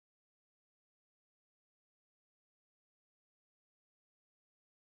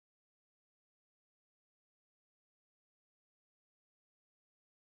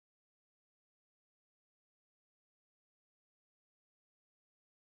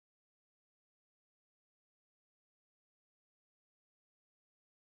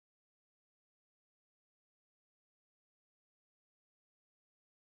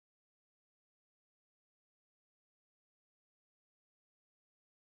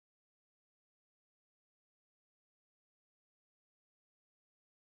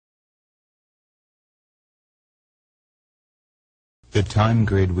The time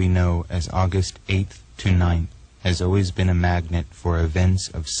grid we know as August 8th to 9th has always been a magnet for events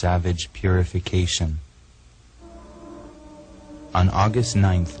of savage purification. On August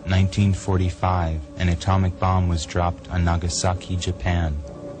 9th, 1945, an atomic bomb was dropped on Nagasaki, Japan,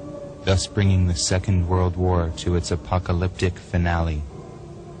 thus bringing the Second World War to its apocalyptic finale.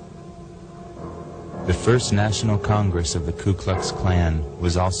 The first National Congress of the Ku Klux Klan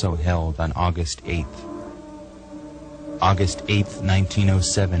was also held on August 8th. August 8th,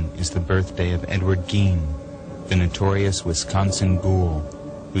 1907 is the birthday of Edward Gein, the notorious Wisconsin ghoul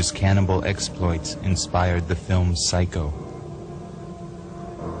whose cannibal exploits inspired the film Psycho.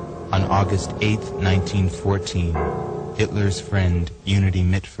 On August 8th, 1914, Hitler's friend Unity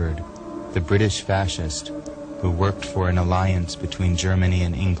Mitford, the British fascist who worked for an alliance between Germany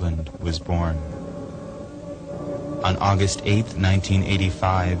and England, was born. On August 8th,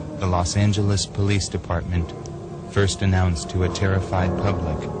 1985, the Los Angeles Police Department first announced to a terrified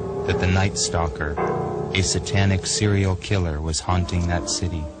public that the Night Stalker, a satanic serial killer, was haunting that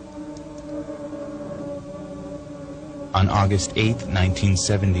city. On August 8,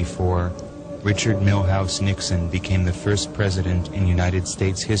 1974, Richard Milhous Nixon became the first president in United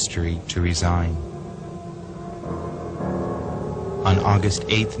States history to resign. On August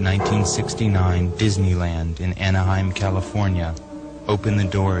 8, 1969, Disneyland in Anaheim, California, opened the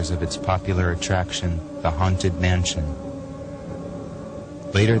doors of its popular attraction, the Haunted Mansion.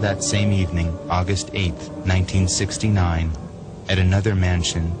 Later that same evening, August 8, 1969, at another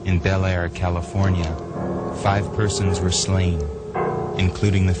mansion in Bel Air, California, 5 persons were slain,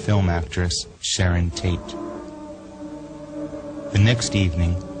 including the film actress Sharon Tate. The next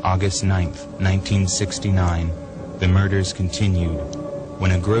evening, August 9, 1969, the murders continued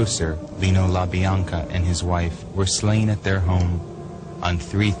when a grocer, Lino LaBianca, and his wife were slain at their home on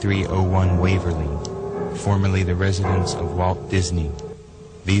 3301 Waverly, formerly the residence of Walt Disney.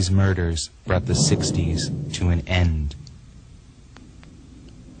 These murders brought the 60s to an end.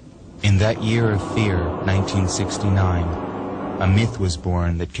 In that year of fear, 1969, a myth was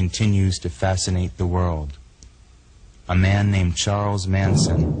born that continues to fascinate the world. A man named Charles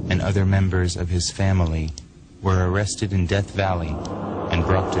Manson and other members of his family were arrested in Death Valley and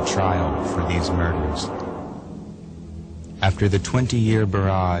brought to trial for these murders. After the 20-year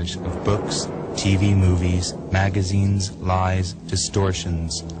barrage of books, TV movies, magazines, lies,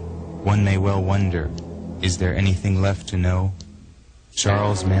 distortions, one may well wonder, is there anything left to know?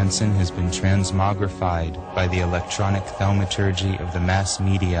 Charles Manson has been transmogrified by the electronic thaumaturgy of the mass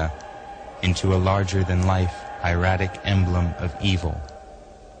media into a larger-than-life, hieratic emblem of evil.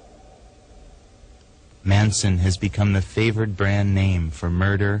 Manson has become the favored brand name for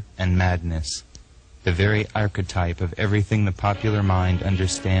murder and madness, the very archetype of everything the popular mind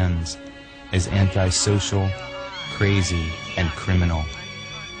understands as antisocial, crazy, and criminal.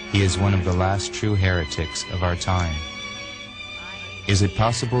 He is one of the last true heretics of our time. Is it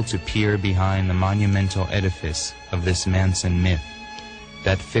possible to peer behind the monumental edifice of this Manson myth,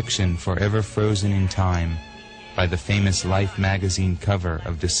 that fiction forever frozen in time by the famous Life magazine cover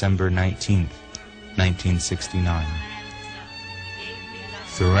of December 19th, 1969?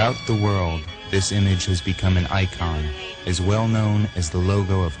 Throughout the world, this image has become an icon, as well known as the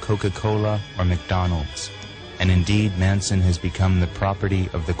logo of Coca-Cola or McDonald's, and indeed Manson has become the property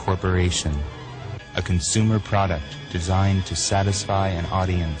of the corporation, a consumer product designed to satisfy an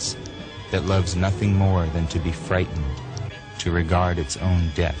audience that loves nothing more than to be frightened, to regard its own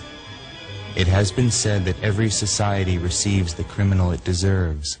death. It has been said that every society receives the criminal it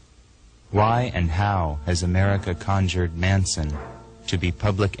deserves. Why and how has America conjured Manson to be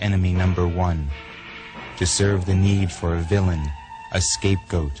public enemy number 1, to serve the need for a villain, a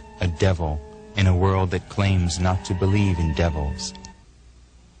scapegoat, a devil, in a world that claims not to believe in devils?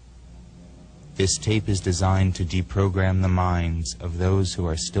 This tape is designed to deprogram the minds of those who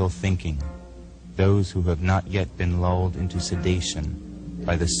are still thinking, those who have not yet been lulled into sedation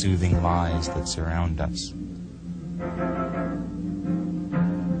by the soothing lies that surround us.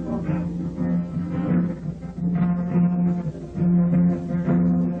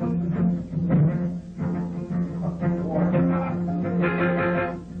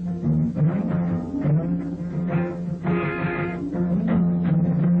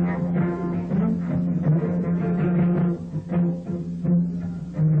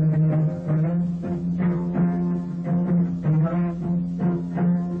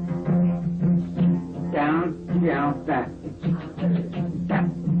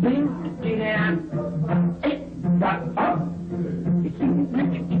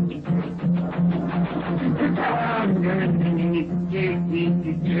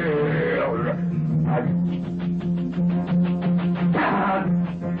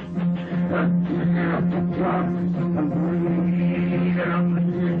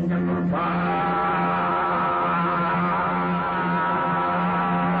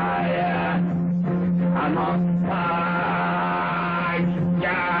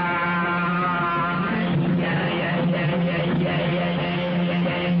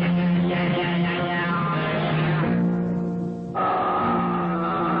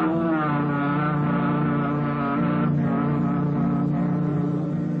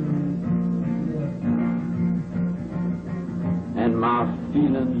 my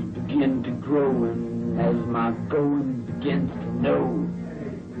feelings begin to grow, and as my going begins to know,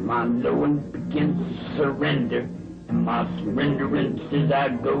 my knowing begins to surrender, and my surrenderance as I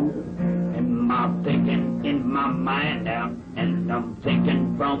go, and my thinking in my mind now, and I'm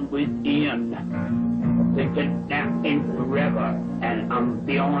thinking from within. I'm thinking that ain't forever, and I'm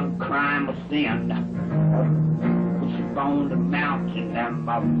beyond crime or sin. Push on the mountain and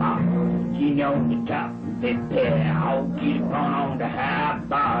my mama, she on the top. I'll get it on the high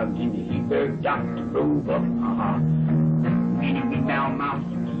bars in the Hebrew doctor rover. Meaning me now,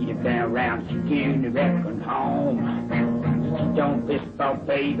 mountain, get it down around, she came to reckon home. She don't fish for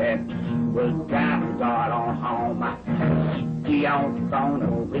baby, she was driving God on home. She on the phone,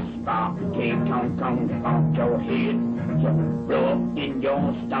 oh, whisper, can't come to bump your head. Just blow up in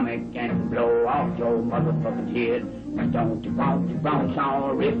your stomach and blow off your motherfucking head. Don't you want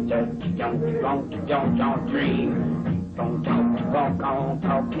on Rifter? Don't you want dream? Don't you walk on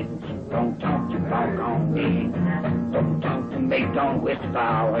talking? Don't you walk on me? Don't you make on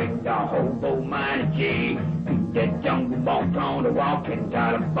whisper with the hobo mind G? That jungle walk on the walking,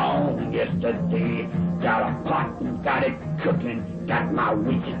 got a bone yesterday. Got a pot, got it cooking, got my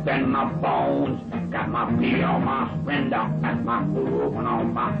witches and my bones. Got my beer on my splendor, got my moving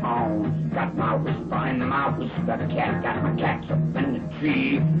on my own. Got my whisper in my whisper cat, got my cats up in the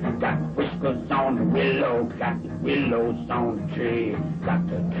tree. Got whiskers on the willow, got the willows on the tree. Got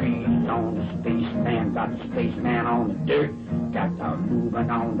the trees on the spaceman, got the spaceman on the dirt. Got the moving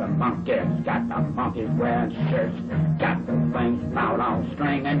on the monkeys, got the monkeys wearing shirts. Got the things out on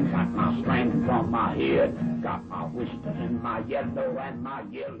string and got my string from my head. Got my whiskers in my yellow and my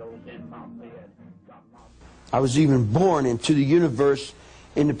yellows in my bed. I was even born into the universe.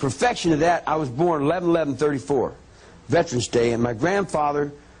 In the perfection of that, I was born 11/11/34, Veterans Day, and my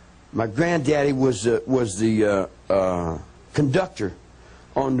grandfather, my granddaddy was the conductor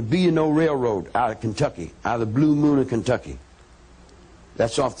on the B&O Railroad out of Kentucky, out of the Blue Moon of Kentucky.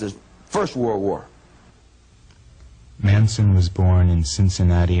 That's off the First World War. Manson was born in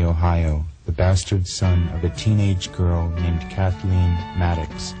Cincinnati, Ohio, the bastard son of a teenage girl named Kathleen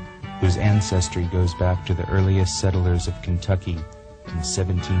Maddox, whose ancestry goes back to the earliest settlers of Kentucky in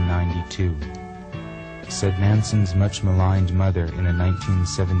 1792. Said Manson's much maligned mother in a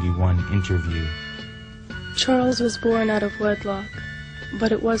 1971 interview. Charles was born out of wedlock,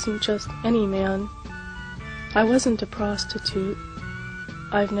 but it wasn't just any man. I wasn't a prostitute.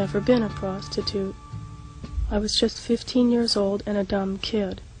 I've never been a prostitute. I was just 15 years old and a dumb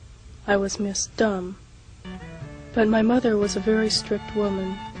kid. I was Miss Dumb. But my mother was a very strict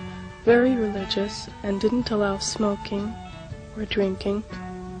woman, very religious, and didn't allow smoking, or drinking,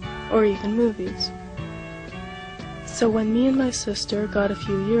 or even movies. So when me and my sister got a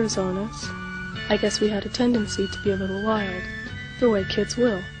few years on us, I guess we had a tendency to be a little wild, the way kids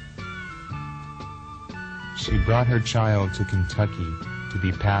will. She brought her child to Kentucky to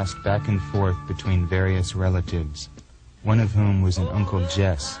be passed back and forth between various relatives, one of whom was an Uncle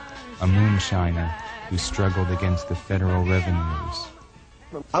Jess, a moonshiner who struggled against the federal revenues.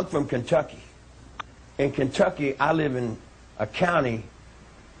 I'm from Kentucky. In Kentucky, I live in a county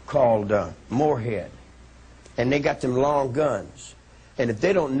called Moorhead, and they got them long guns. And if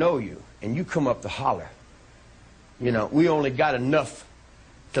they don't know you, and you come up to holler, you know, we only got enough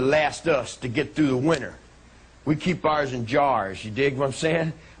to last us to get through the winter. We keep ours in jars, you dig what I'm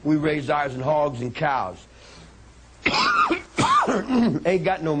saying? We raise ours in hogs and cows. Ain't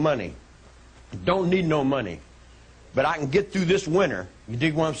got no money. Don't need no money. But I can get through this winter, you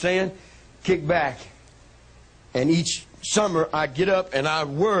dig what I'm saying? Kick back. And each summer I get up and I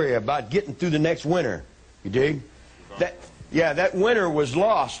worry about getting through the next winter. You dig? That winter was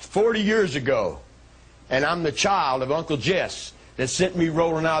lost 40 years ago. And I'm the child of Uncle Jess that sent me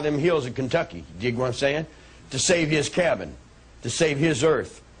rolling out of them hills of Kentucky. You dig what I'm saying? To save his cabin, to save his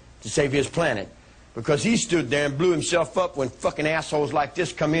earth, to save his planet. Because he stood there and blew himself up when fucking assholes like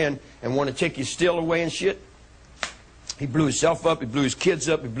this come in and want to take his still away and shit. He blew himself up, he blew his kids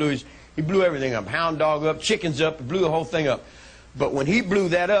up, he blew everything up. Hound dog up, chickens up, he blew the whole thing up. But when he blew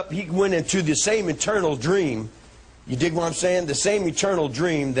that up, he went into the same eternal dream. You dig what I'm saying? The same eternal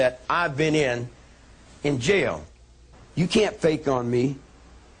dream that I've been in jail. You can't fake on me.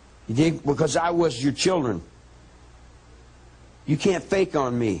 You dig? Because I was your children. You can't fake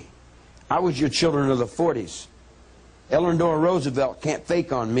on me. I was your children of the 40s. Eleanor Roosevelt can't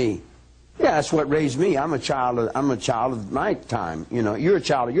fake on me. Yeah, that's what raised me. I'm a child of my time. You know, you're a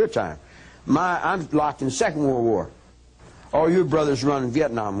child of your time. I'm locked in the Second World War. All your brothers run in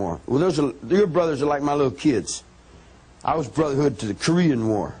Vietnam War. Well, your brothers are like my little kids. I was brotherhood to the Korean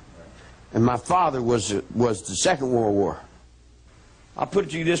War, and my father was the Second World War. I'll put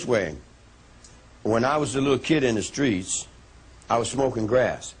it to you this way. When I was a little kid in the streets, I was smoking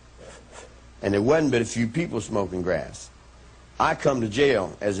grass. And there wasn't but a few people smoking grass. I come to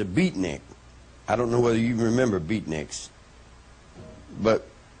jail as a beatnik. I don't know whether you remember beatniks. But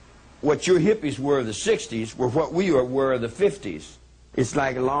what your hippies were of the 60s were what we were of the 50s. It's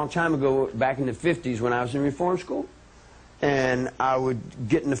like a long time ago, back in the 50s when I was in reform school. And I would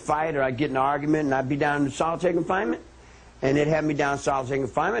get in a fight or I'd get in an argument and I'd be down in solitary confinement. And they'd have me down in solitary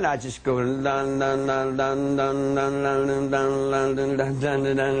confinement. I'd just go dun dun dun dun dun dun dun dun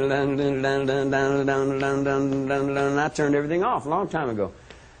dun dun. I turned everything off a long time ago.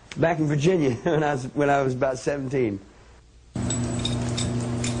 Back in Virginia when I was about 17.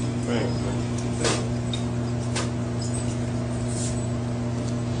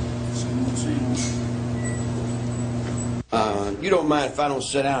 You don't mind if I don't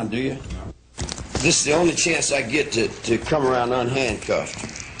sit down, do you? This is the only chance I get to come around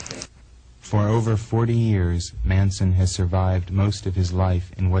unhandcuffed. For over 40 years, Manson has survived most of his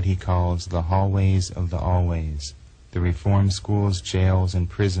life in what he calls the hallways of the always, the reform schools, jails, and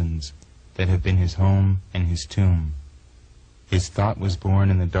prisons that have been his home and his tomb. His thought was born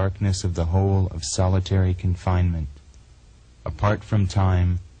in the darkness of the hole of solitary confinement, apart from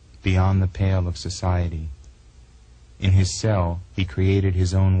time, beyond the pale of society. In his cell, he created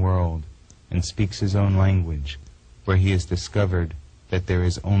his own world and speaks his own language, where he has discovered that there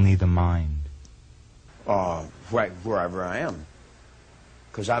is only the mind. Right wherever I am.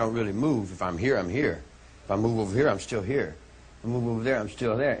 Because I don't really move. If I'm here, I'm here. If I move over here, I'm still here. If I move over there, I'm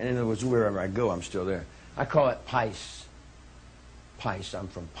still there. And in other words, wherever I go, I'm still there. I call it Pice. Pice, I'm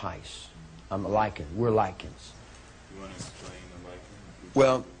from Pice. I'm a lichen. We're lichens. You want to explain the lichen?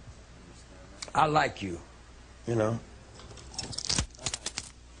 Well, I like you, you know.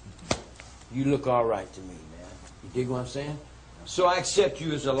 You look all right to me, man. You dig what I'm saying? So I accept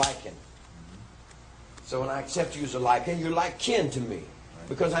you as a lichen. So when I accept you as a lichen, you're like kin to me.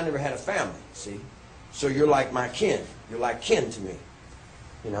 Because I never had a family, see? So you're like my kin. You're like kin to me.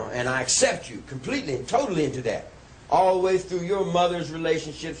 You know, and I accept you completely and totally into that. All the way through your mother's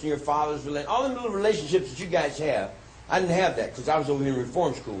relationships and your father's relationships. All the little relationships that you guys have. I didn't have that because I was over here in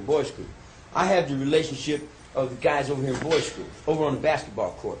reform school, boys' school. I had the relationship of the guys over here in boys' school, over on the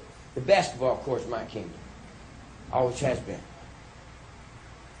basketball court. The basketball court is my kingdom. Always has been.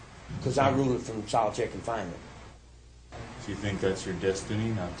 Because I rule it from solitary confinement. Do you think that's your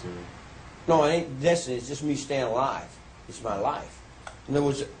destiny, not to... No, it ain't destiny. It's just me staying alive. It's my life. In other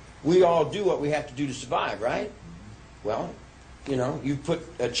words, we all do what we have to do to survive, right? Well, you know, you put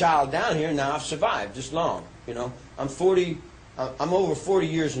a child down here, now I've survived this long. You know, I'm over 40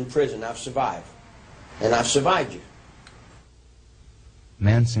 years in prison. I've survived. And I've survived you.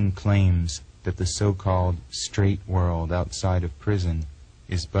 Manson claims that the so-called straight world outside of prison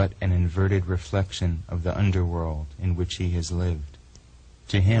is but an inverted reflection of the underworld in which he has lived.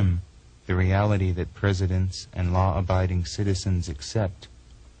 To him, the reality that presidents and law-abiding citizens accept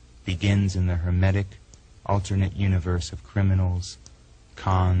begins in the hermetic, alternate universe of criminals,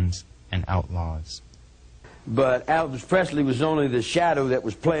 cons, and outlaws. But Elvis Presley was only the shadow that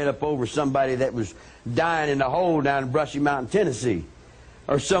was playing up over somebody that was dying in a hole down in Brushy Mountain, Tennessee.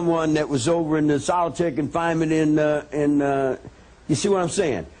 Or someone that was over in the solitary confinement you see what I'm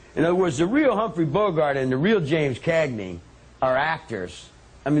saying? In other words, the real Humphrey Bogart and the real James Cagney are actors.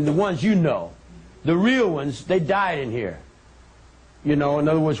 I mean, the ones you know. The real ones, they died in here. You know, in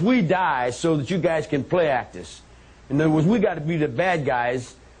other words, we die so that you guys can play act us. In other words, we got to be the bad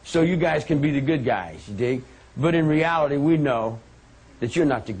guys so you guys can be the good guys, you dig? But in reality, we know that you're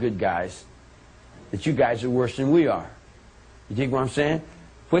not the good guys. That you guys are worse than we are. You dig what I'm saying?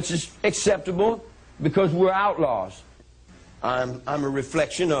 Which is acceptable because we're outlaws. I'm a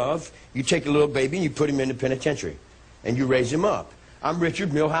reflection of, you take a little baby and you put him in the penitentiary and you raise him up. I'm Richard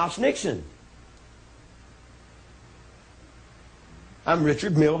Milhouse Nixon. I'm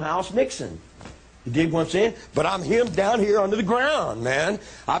Richard Milhouse Nixon. You dig what I'm saying? But I'm him down here under the ground, man.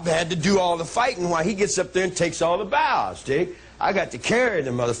 I've had to do all the fighting while he gets up there and takes all the bows, dig? I got to carry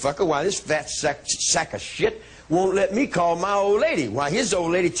the motherfucker while this fat sack of shit won't let me call my old lady. While his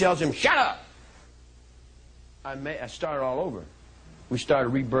old lady tells him, shut up! I started all over. We started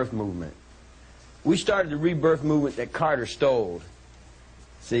a rebirth movement. We started the rebirth movement that Carter stole.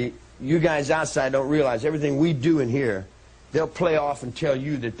 See, you guys outside don't realize everything we do in here, they'll play off and tell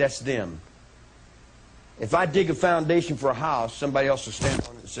you that that's them. If I dig a foundation for a house, somebody else will stand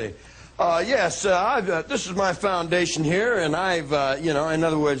on it and say, yes, this is my foundation here, and I've, you know, in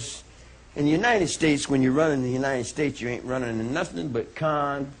other words, in the United States, when you're running the United States, you ain't running in nothing but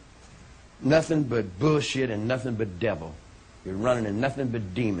con, nothing but bullshit, and nothing but devil. You're running in nothing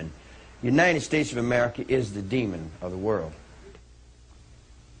but demon. United States of America is the demon of the world.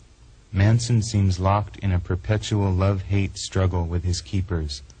 Manson seems locked in a perpetual love-hate struggle with his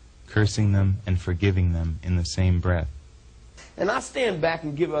keepers, cursing them and forgiving them in the same breath. And I stand back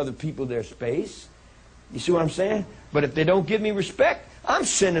and give other people their space. You see what I'm saying? But if they don't give me respect, I'm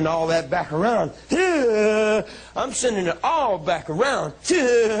sending all that back around. I'm sending it all back around.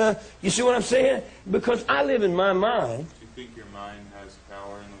 You see what I'm saying? Because I live in my mind. Do you think your mind has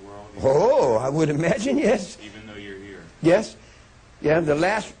power in the world? Oh, I would imagine, yes. Even though you're here? Yes. Yeah, the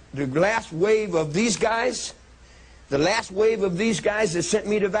last wave of these guys, the last wave of these guys that sent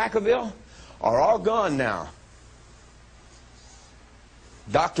me to Vacaville are all gone now.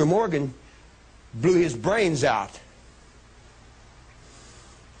 Dr. Morgan blew his brains out.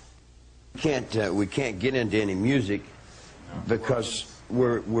 We can't get into any music because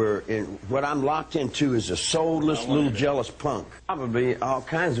we're in what I'm locked into is a soulless little jealous punk. Probably all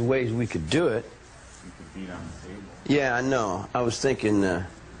kinds of ways we could do it. You could beat on the table. Yeah, I know. I was thinking, let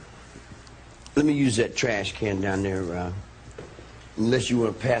me use that trash can down there, unless you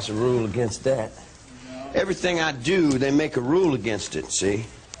want to pass a rule against that. Everything I do, they make a rule against it, see?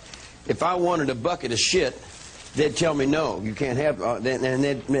 If I wanted a bucket of shit, they'd tell me no, you can't have, and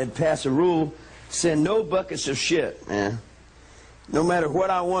they'd pass a rule, send no buckets of shit, man. No matter what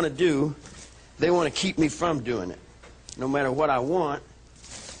I want to do, they want to keep me from doing it. No matter what I want,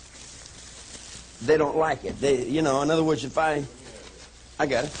 they don't like it. They, you know, in other words, if I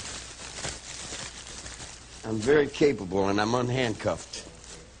got it. I'm very capable and I'm unhandcuffed.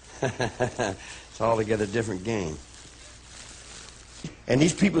 It's altogether different game. And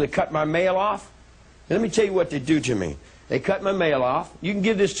these people that cut my mail off, let me tell you what they do to me. They cut my mail off. You can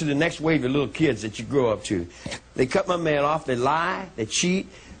give this to the next wave of little kids that you grow up to. They cut my mail off. They lie. They cheat.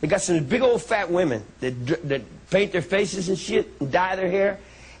 They got some big old fat women that paint their faces and shit and dye their hair.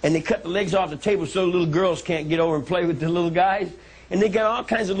 And they cut the legs off the table so little girls can't get over and play with the little guys. And they got all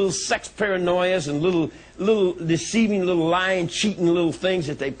kinds of little sex paranoias and little deceiving, little lying, cheating little things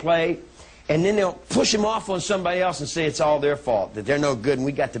that they play. And then they'll push them off on somebody else and say it's all their fault, that they're no good and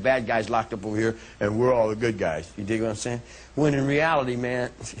we got the bad guys locked up over here and we're all the good guys. You dig what I'm saying? When in reality, man,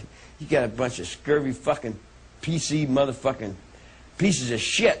 you got a bunch of scurvy fucking PC motherfucking pieces of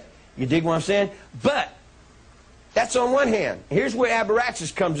shit. You dig what I'm saying? But that's on one hand. Here's where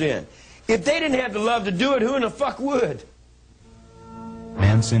Abraxas comes in. If they didn't have the love to do it, who in the fuck would?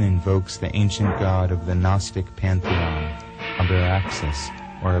 Manson invokes the ancient god of the Gnostic pantheon, Abraxas,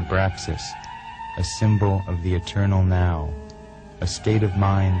 or Abraxas, a symbol of the eternal now, a state of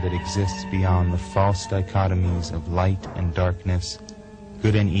mind that exists beyond the false dichotomies of light and darkness,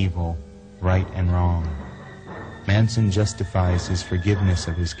 good and evil, right and wrong. Manson justifies his forgiveness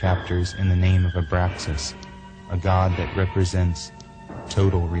of his captors in the name of Abraxas, a god that represents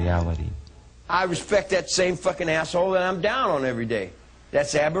total reality. I respect that same fucking asshole that I'm down on every day.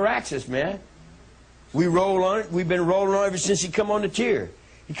 That's Abraxas, man. We roll on it. We've been rolling on it ever since he come on the tier.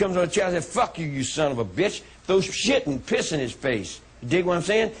 He comes on the chair and says, fuck you, you son of a bitch. Throws shit and piss in his face. You dig what I'm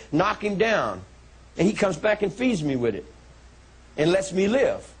saying? Knock him down. And he comes back and feeds me with it. And lets me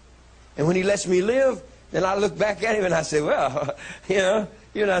live. And when he lets me live, then I look back at him and I say, well, you know,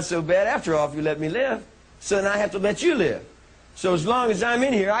 you're not so bad after all if you let me live. So then I have to let you live. So as long as I'm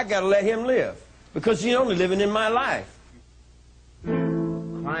in here, I got to let him live. Because he's only living in my life.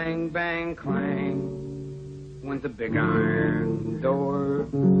 Clang, bang, clang went the big iron door.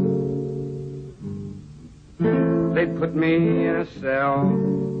 They put me in a cell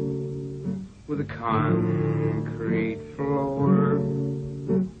with a concrete floor.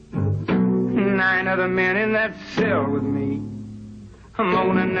 9 other men in that cell with me,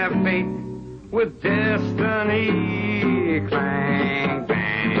 moaning their fate with destiny. Clang,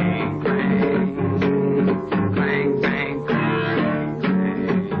 bang, clang, clang, bang, clang, clang.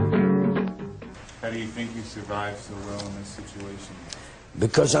 How do you think you survived so well in this situation?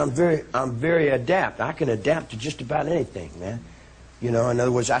 Because I'm very adept. I can adapt to just about anything, man. You know, in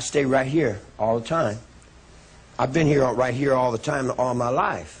other words, I stay right here all the time. I've been here, right here all the time, all my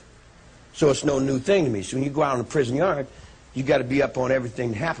life. So it's no new thing to me. So when you go out in the prison yard, you got to be up on everything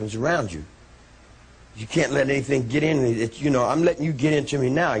that happens around you. You can't let anything get in. You know, I'm letting you get into me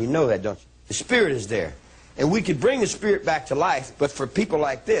now. You know that, don't you? The spirit is there. And we could bring the spirit back to life, but for people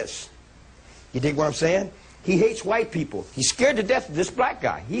like this. You dig what I'm saying? He hates white people. He's scared to death of this black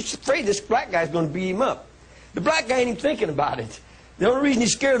guy. He's afraid this black guy's going to beat him up. The black guy ain't even thinking about it. The only reason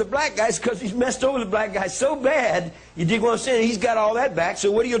he's scared of the black guy is because he's messed over the black guy so bad. You dig what I'm saying? He's got all that back,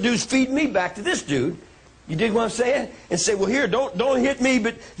 so what he'll do is feed me back to this dude. You dig what I'm saying? And say, well, here, don't hit me,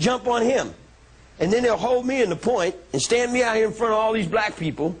 but jump on him. And then they'll hold me in the point and stand me out here in front of all these black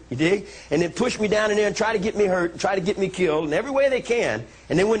people, you dig? And then push me down in there and try to get me hurt, and try to get me killed in every way they can.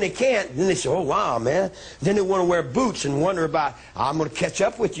 And then when they can't, then they say, oh, wow, man. Then they want to wear boots and wonder about, I'm going to catch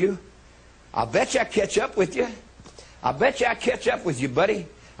up with you. I'll bet you I catch up with you. I bet you I catch up with you, buddy.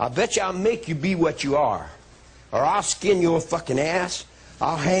 I bet you I'll make you be what you are. Or I'll skin your fucking ass.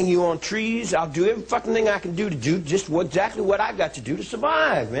 I'll hang you on trees. I'll do every fucking thing I can do to do just exactly what I got to do to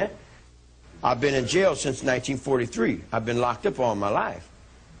survive, man. I've been in jail since 1943. I've been locked up all my life.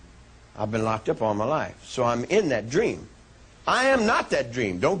 I've been locked up all my life. So I'm in that dream. I am not that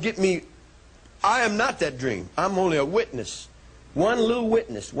dream. Don't get me... I am not that dream. I'm only a witness. One little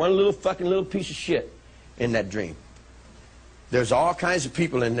witness. One little fucking little piece of shit in that dream. There's all kinds of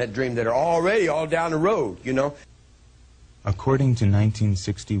people in that dream that are already all down the road, you know. According to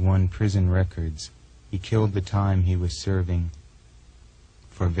 1961 prison records, he killed the time he was serving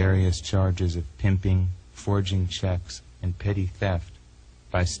for various charges of pimping, forging checks, and petty theft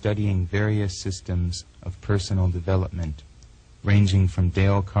by studying various systems of personal development, ranging from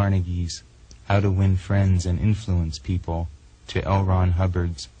Dale Carnegie's How to Win Friends and Influence People to L. Ron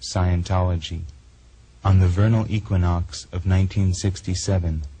Hubbard's Scientology. On the vernal equinox of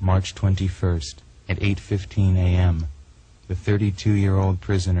 1967, March 21st, at 8:15 a.m., the 32-year-old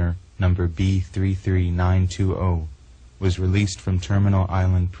prisoner, number B33920, was released from Terminal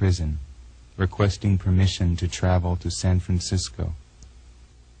Island Prison, requesting permission to travel to San Francisco.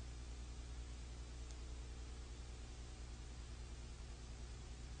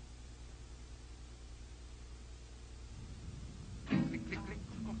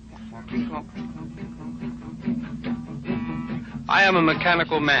 I am a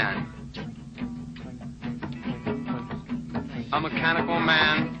mechanical man. A mechanical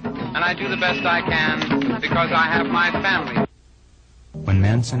man, and I do the best I can because I have my family. When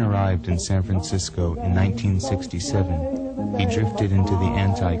Manson arrived in San Francisco in 1967, he drifted into the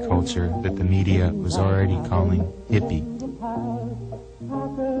anti-culture that the media was already calling hippie.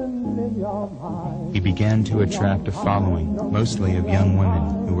 He began to attract a following, mostly of young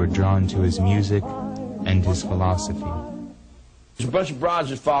women who were drawn to his music and his philosophy. There's a bunch of broads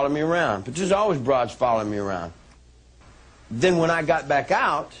that follow me around, but there's always broads following me around. Then when I got back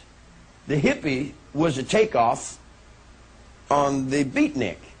out, the hippie was a takeoff on the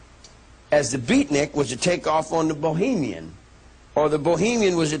beatnik, as the beatnik was a takeoff on the bohemian, or the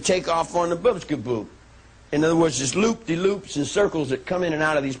bohemian was a takeoff on the boobskaboo. In other words, just loop-de-loops and circles that come in and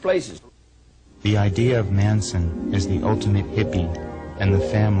out of these places. The idea of Manson as the ultimate hippie and the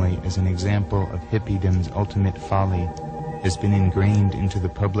family as an example of hippiedom's ultimate folly has been ingrained into the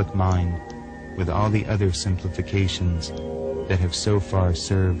public mind with all the other simplifications that have so far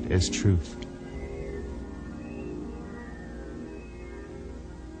served as truth.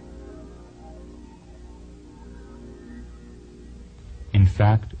 In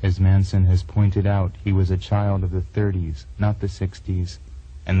fact, as Manson has pointed out, he was a child of the 30s, not the 60s,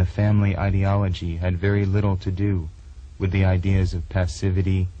 and the family ideology had very little to do with the ideas of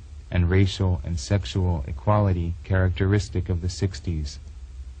passivity and racial and sexual equality characteristic of the 60s.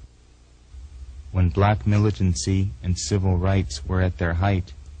 When black militancy and civil rights were at their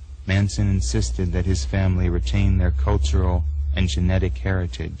height, Manson insisted that his family retain their cultural and genetic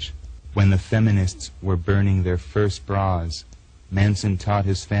heritage. When the feminists were burning their first bras, Manson taught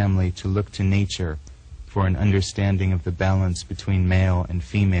his family to look to nature for an understanding of the balance between male and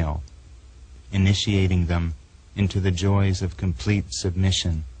female, initiating them into the joys of complete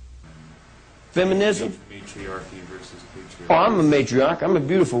submission. Feminism? Matriarchy versus patriarchy. Oh, I'm a matriarch. I'm a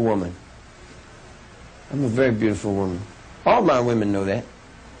beautiful woman. I'm a very beautiful woman. All my women know that.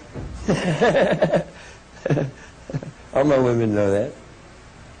 All my women know that.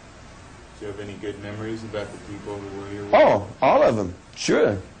 Do you have any good memories about the people who were here? Oh, all of them.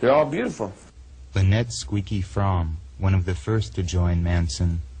 Sure. They're all beautiful. Lynette Squeaky Fromm, one of the first to join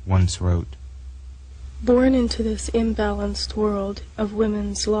Manson, once wrote, Born into this imbalanced world of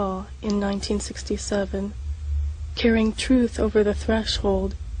women's law in 1967, carrying truth over the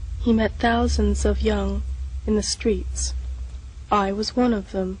threshold, he met thousands of young in the streets. I was one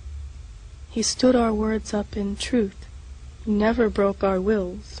of them. He stood our words up in truth. He never broke our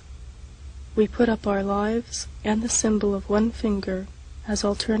wills. We put up our lives and the symbol of one finger as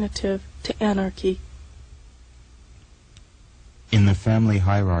alternative to anarchy. In the family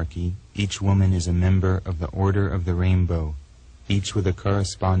hierarchy, each woman is a member of the Order of the Rainbow, each with a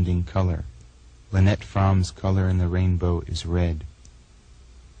corresponding color. Lynette Fromm's color in the rainbow is red.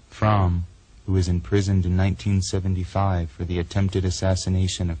 Fromm, who was imprisoned in 1975 for the attempted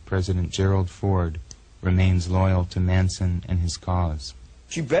assassination of President Gerald Ford, remains loyal to Manson and his cause.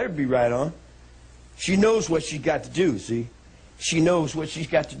 She better be right on. She knows what she's got to do, see? She knows what she's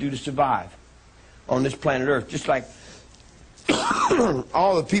got to do to survive on this planet Earth, just like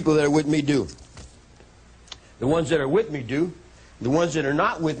all the people that are with me do. The ones that are with me do. The ones that are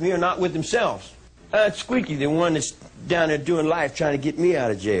not with me are not with themselves. Squeaky, the one that's down there doing life trying to get me out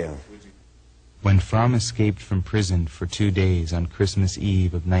of jail. When Fromm escaped from prison for 2 days on Christmas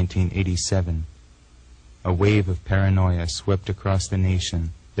Eve of 1987, a wave of paranoia swept across the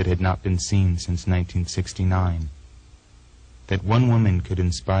nation that had not been seen since 1969. That one woman could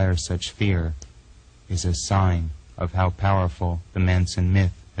inspire such fear is a sign of how powerful the Manson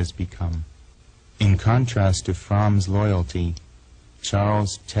myth has become. In contrast to Fromm's loyalty,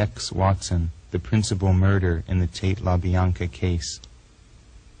 Charles Tex Watson, the principal murderer in the Tate LaBianca case,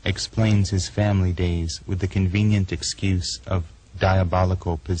 explains his family days with the convenient excuse of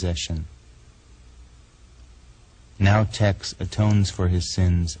diabolical possession. Now Tex atones for his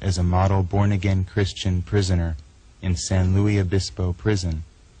sins as a model born-again Christian prisoner in San Luis Obispo prison,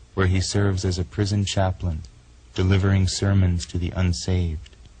 where he serves as a prison chaplain, delivering sermons to the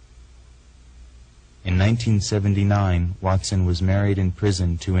unsaved. In 1979, Watson was married in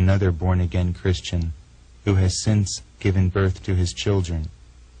prison to another born-again Christian, who has since given birth to his children,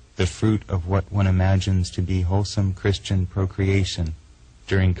 the fruit of what one imagines to be wholesome Christian procreation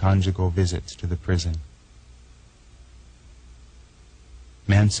during conjugal visits to the prison.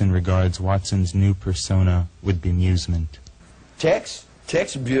 Manson regards Watson's new persona with bemusement. Tex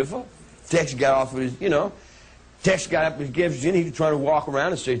is beautiful. Tex got off with his, Tex got up and gave his in. He was trying to walk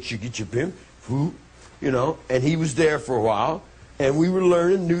around and say, "Chicka chipim, whoo," and he was there for a while, and we were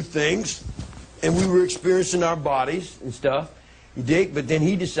learning new things, and we were experiencing our bodies and stuff. You dig? But then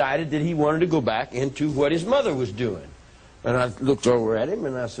he decided that he wanted to go back into what his mother was doing. And I looked over at him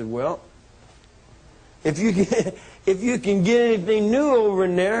and I said, well, if you can get anything new over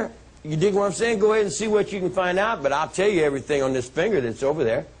in there, you dig what I'm saying? Go ahead and see what you can find out, but I'll tell you everything on this finger that's over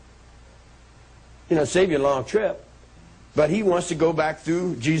there. Save you a long trip. But he wants to go back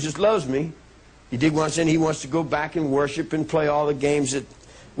through Jesus Loves Me. You dig what I'm saying? He wants to go back and worship and play all the games that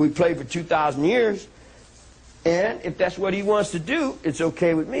we played for 2,000 years. And if that's what he wants to do, it's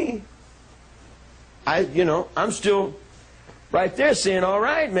okay with me. I'm still right there saying, all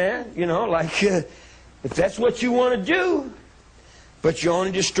right, man. If that's what you want to do, but you're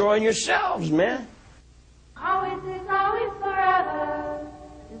only destroying yourselves, man. Always is always forever.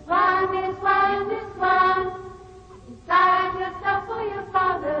 This one is one is one. Decide yourself for your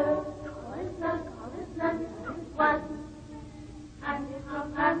father. All is none, all is one. And it's no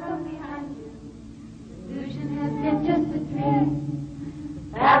plan from behind you. Illusion has been just a dream.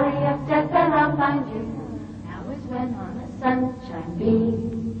 Valley of death and I'll find you. Now is when on a sunshine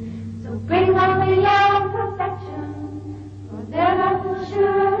beam. So bring on the young perfection, for there will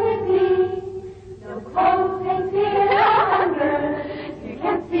surely be no cold, pain, fear, no hunger. You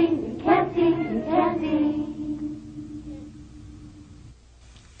can't see, you can't see, you can't see.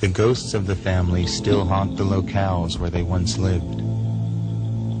 The ghosts of the family still haunt the locales where they once lived.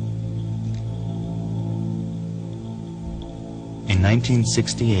 In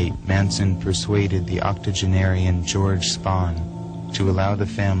 1968, Manson persuaded the octogenarian George Spahn to allow the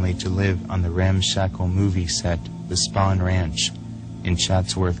family to live on the ramshackle movie set, the Spahn Ranch, in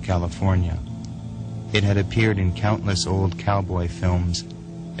Chatsworth, California. It had appeared in countless old cowboy films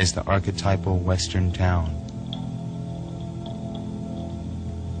as the archetypal western town.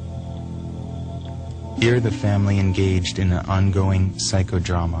 Here the family engaged in an ongoing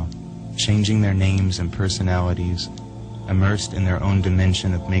psychodrama, changing their names and personalities, immersed in their own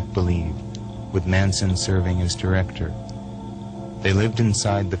dimension of make-believe, with Manson serving as director. They lived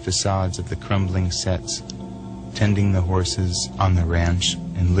inside the facades of the crumbling sets, tending the horses on the ranch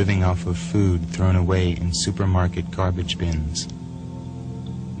and living off of food thrown away in supermarket garbage bins.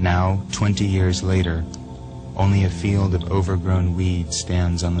 Now, 20 years later, only a field of overgrown weeds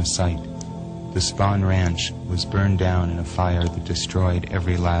stands on the site. The Spahn Ranch was burned down in a fire that destroyed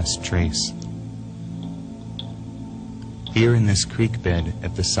every last trace. Here in this creek bed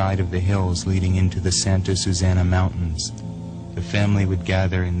at the side of the hills leading into the Santa Susana Mountains, the family would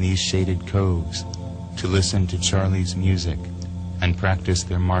gather in these shaded coves to listen to Charlie's music and practice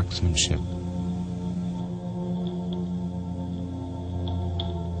their marksmanship.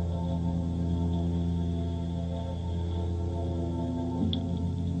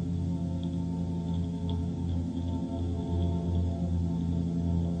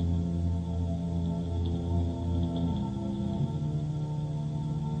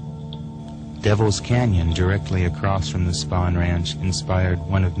 Devil's Canyon, directly across from the Spahn Ranch, inspired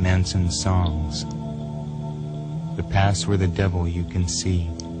one of Manson's songs. The pass where the devil you can see,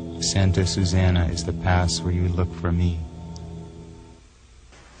 Santa Susana is the pass where you look for me.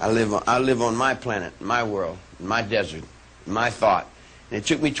 I live on my planet, my world, my desert, my thought. And it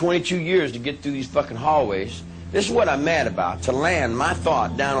took me 22 years to get through these fucking hallways. This is what I'm mad about, to land my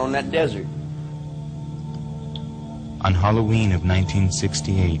thought down on that desert. On Halloween of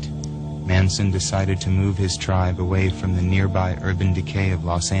 1968, Manson decided to move his tribe away from the nearby urban decay of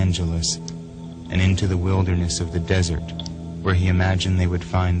Los Angeles and into the wilderness of the desert, where he imagined they would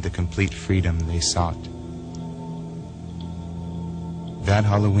find the complete freedom they sought. That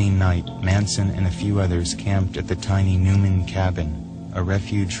Halloween night, Manson and a few others camped at the tiny Newman cabin, a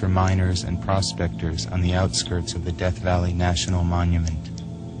refuge for miners and prospectors on the outskirts of the Death Valley National Monument.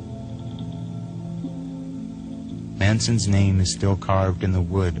 Manson's name is still carved in the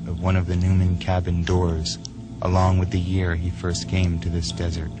wood of one of the Newman cabin doors, along with the year he first came to this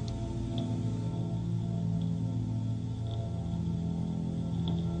desert.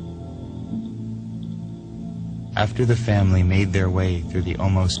 After the family made their way through the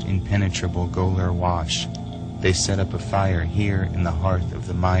almost impenetrable Goler Wash, they set up a fire here in the hearth of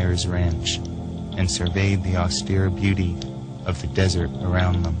the Myers Ranch and surveyed the austere beauty of the desert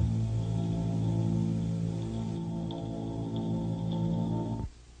around them.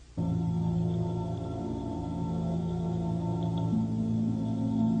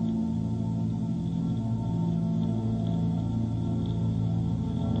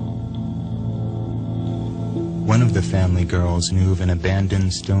 One of the family girls knew of an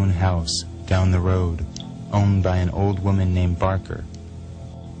abandoned stone house down the road, owned by an old woman named Barker.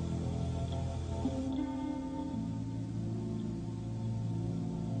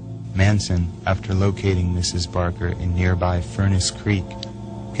 Manson, after locating Mrs. Barker in nearby Furnace Creek,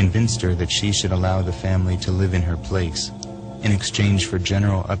 convinced her that she should allow the family to live in her place, in exchange for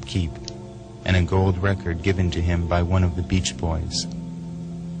general upkeep and a gold record given to him by one of the Beach Boys.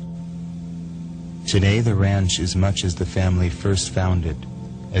 Today the ranch is much as the family first found it,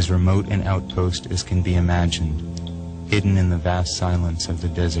 as remote an outpost as can be imagined, hidden in the vast silence of the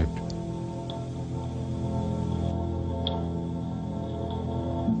desert.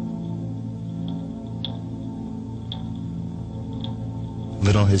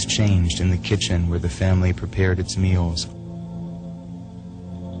 Little has changed in the kitchen where the family prepared its meals.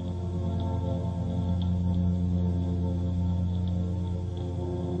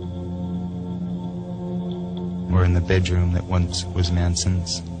 Or in the bedroom that once was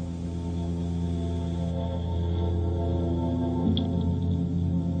Manson's.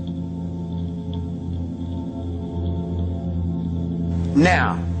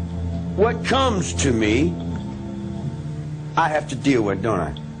 Now, what comes to me, I have to deal with, don't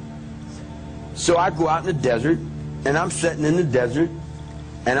I? So I go out in the desert, and I'm sitting in the desert,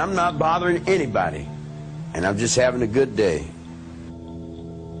 and I'm not bothering anybody, and I'm just having a good day.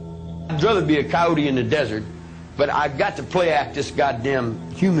 I'd rather be a coyote in the desert, but I've got to play act this goddamn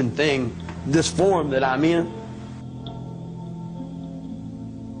human thing, this form that I'm in.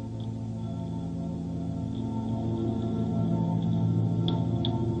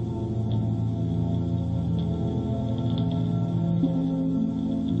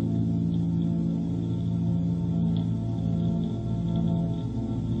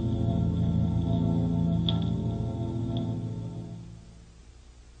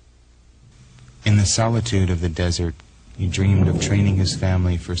 In the solitude of the desert, he dreamed of training his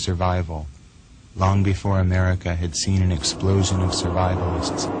family for survival, long before America had seen an explosion of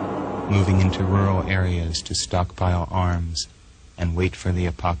survivalists moving into rural areas to stockpile arms and wait for the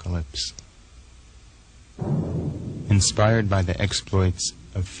apocalypse. Inspired by the exploits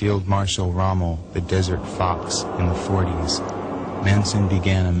of Field Marshal Rommel, the Desert Fox, in the 40s, Manson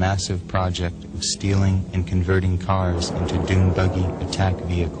began a massive project of stealing and converting cars into dune buggy attack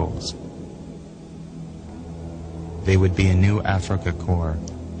vehicles. They would be a new Africa Corps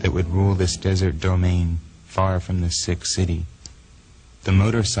that would rule this desert domain far from the sick city. The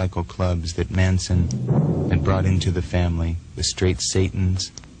motorcycle clubs that Manson had brought into the family, the straight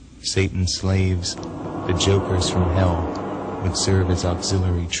Satans, Satan's slaves, the jokers from hell, would serve as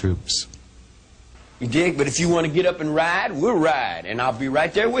auxiliary troops. You dig? But if you want to get up and ride, we'll ride, and I'll be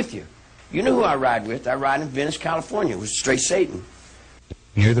right there with you. You know who I ride with? I ride in Venice, California with straight Satan.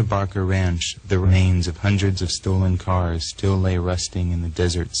 Near the Barker Ranch, the remains of hundreds of stolen cars still lay rusting in the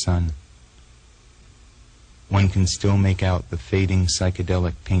desert sun. One can still make out the fading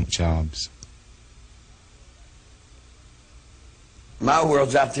psychedelic paint jobs. My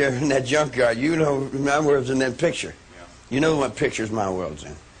world's out there in that junkyard. You know my world's in that picture. You know what pictures my world's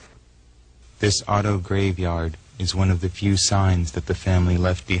in. This auto graveyard is one of the few signs that the family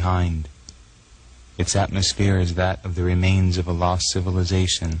left behind. Its atmosphere is that of the remains of a lost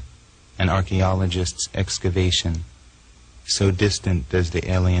civilization an archaeologist's excavation. So distant does the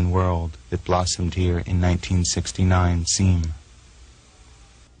alien world that blossomed here in 1969 seem.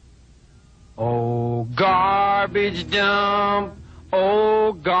 Oh, garbage dump,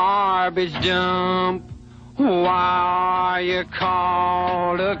 oh, garbage dump, why are you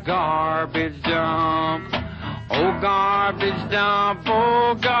called a garbage dump? Oh, garbage dump,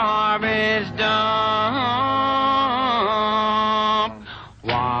 oh, garbage dump,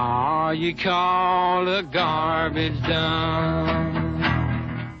 why are you called a garbage dump?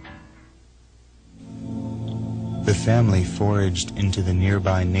 The family foraged into the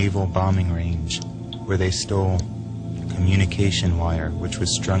nearby naval bombing range, where they stole a communication wire which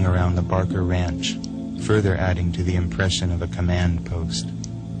was strung around the Barker Ranch, further adding to the impression of a command post.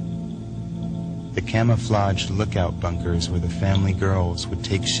 The camouflaged lookout bunkers where the family girls would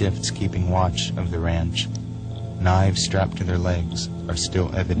take shifts keeping watch of the ranch, knives strapped to their legs, are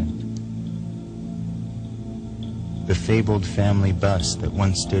still evident. The fabled family bus that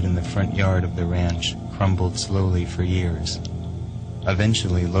once stood in the front yard of the ranch crumbled slowly for years.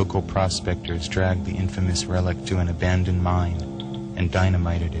 Eventually, local prospectors dragged the infamous relic to an abandoned mine and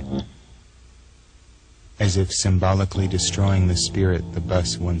dynamited it, as if symbolically destroying the spirit the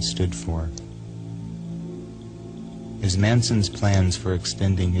bus once stood for. As Manson's plans for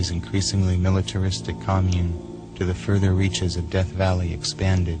extending his increasingly militaristic commune to the further reaches of Death Valley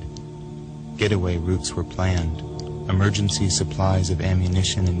expanded, getaway routes were planned. Emergency supplies of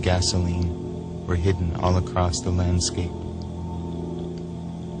ammunition and gasoline were hidden all across the landscape.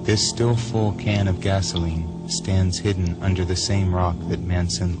 This still full can of gasoline stands hidden under the same rock that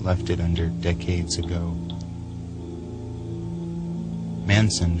Manson left it under decades ago.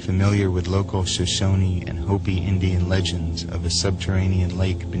 Manson, familiar with local Shoshone and Hopi Indian legends of a subterranean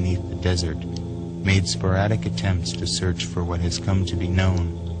lake beneath the desert, made sporadic attempts to search for what has come to be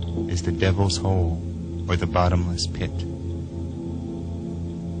known as the Devil's Hole or the Bottomless Pit.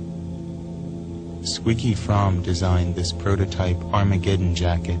 Squeaky Fromm designed this prototype Armageddon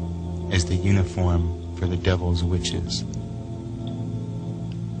jacket as the uniform for the Devil's Witches.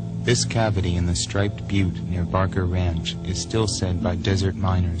 This cavity in the striped butte near Barker Ranch is still said by desert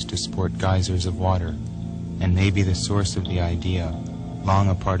miners to sport geysers of water, and may be the source of the idea, long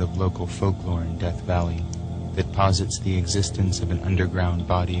a part of local folklore in Death Valley, that posits the existence of an underground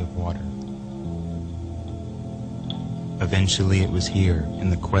body of water. Eventually it was here,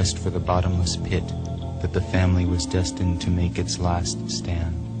 in the quest for the bottomless pit, that the family was destined to make its last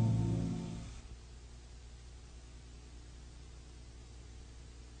stand.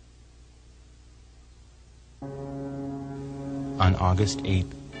 On August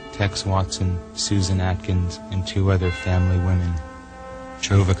 8th, Tex Watson, Susan Atkins, and 2 other family women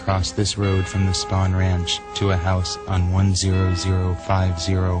drove across this road from the Spawn Ranch to a house on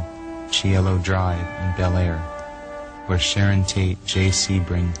 10050 Cielo Drive in Bel Air, where Sharon Tate, Jay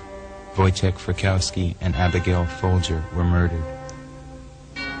Sebring, Wojciech Frykowski, and Abigail Folger were murdered.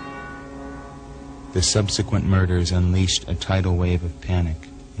 The subsequent murders unleashed a tidal wave of panic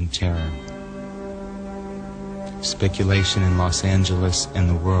and terror. Speculation in Los Angeles and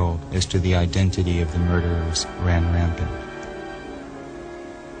the world as to the identity of the murderers ran rampant.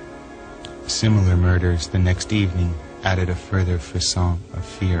 Similar murders the next evening added a further frisson of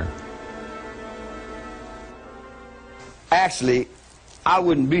fear. Actually, I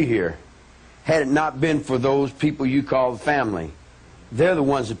wouldn't be here had it not been for those people you call family. They're the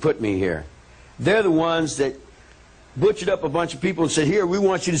ones that put me here. They're the ones that butchered up a bunch of people and said, here, we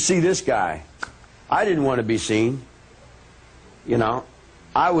want you to see this guy. I didn't want to be seen. You know,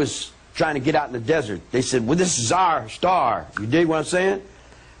 I was trying to get out in the desert. They said, well, this is our star. You dig what I'm saying?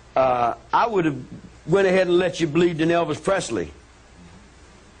 I would have went ahead and let you believe in Elvis Presley.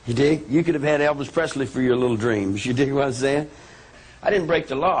 You dig? You could have had Elvis Presley for your little dreams. You dig what I'm saying? I didn't break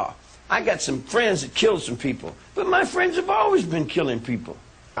the law. I got some friends that killed some people. But my friends have always been killing people.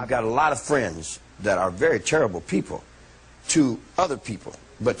 I've got a lot of friends that are very terrible people to other people.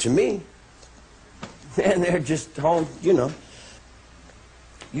 But to me, and they're just home, you know.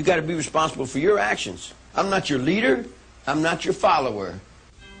 You got to be responsible for your actions. I'm not your leader. I'm not your follower.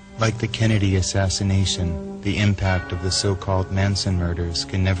 Like the Kennedy assassination, the impact of the so-called Manson murders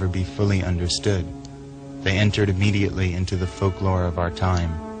can never be fully understood. They entered immediately into the folklore of our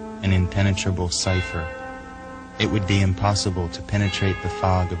time, an impenetrable cipher. It would be impossible to penetrate the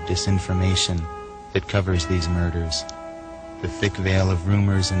fog of disinformation that covers these murders, the thick veil of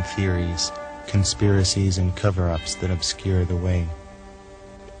rumors and theories, conspiracies and cover-ups that obscure the way.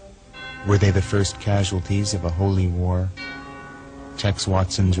 Were they the first casualties of a holy war? Tex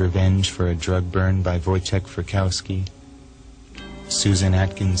Watson's revenge for a drug burn by Wojciech Frykowski? Susan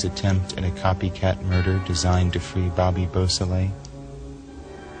Atkins' attempt at a copycat murder designed to free Bobby Beausoleil?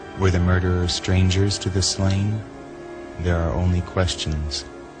 Were the murderers strangers to the slain? There are only questions.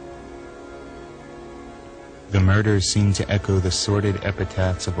 The murders seem to echo the sordid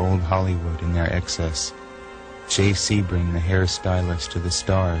epitaphs of old Hollywood in their excess. Jay Sebring, the hairstylist to the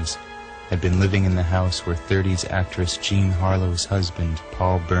stars, had been living in the house where 30s actress Jean Harlow's husband,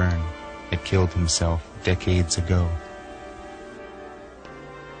 Paul Byrne, had killed himself decades ago.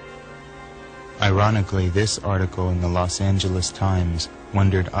 Ironically, this article in the Los Angeles Times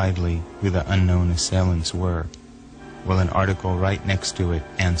wondered idly who the unknown assailants were, while an article right next to it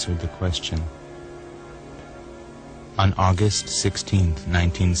answered the question. On August 16,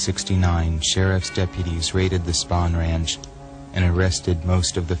 1969, sheriff's deputies raided the Spahn Ranch and arrested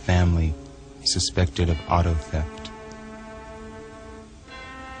most of the family suspected of auto theft.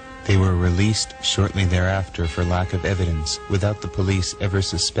 They were released shortly thereafter for lack of evidence, without the police ever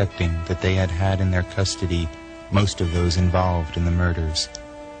suspecting that they had in their custody most of those involved in the murders.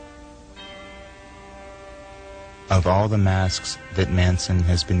 Of all the masks that Manson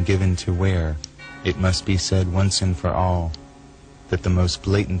has been given to wear, it must be said once and for all that the most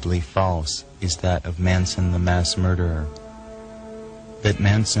blatantly false is that of Manson the mass murderer. That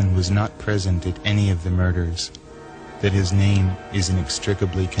Manson was not present at any of the murders, that his name is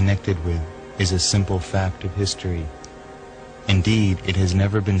inextricably connected with, is a simple fact of history. Indeed, it has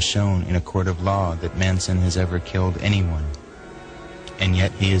never been shown in a court of law that Manson has ever killed anyone. And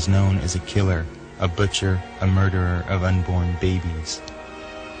yet he is known as a killer, a butcher, a murderer of unborn babies.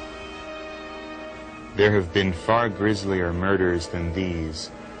 There have been far grislier murders than these,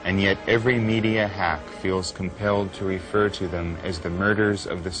 and yet every media hack feels compelled to refer to them as the murders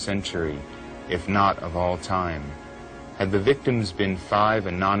of the century, if not of all time. Had the victims been 5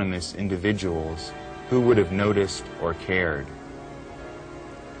 anonymous individuals, who would have noticed or cared?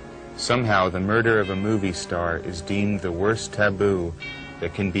 Somehow the murder of a movie star is deemed the worst taboo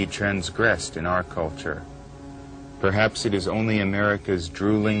that can be transgressed in our culture. Perhaps it is only America's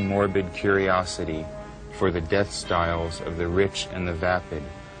drooling, morbid curiosity for the death styles of the rich and the vapid,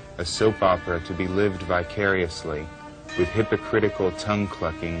 a soap opera to be lived vicariously, with hypocritical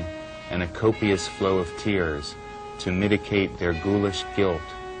tongue-clucking and a copious flow of tears to mitigate their ghoulish guilt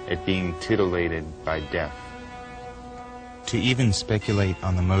at being titillated by death. To even speculate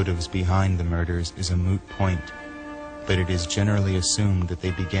on the motives behind the murders is a moot point, but it is generally assumed that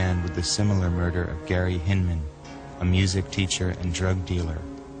they began with the similar murder of Gary Hinman, a music teacher and drug dealer,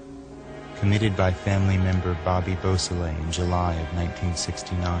 committed by family member Bobby Beausoleil in July of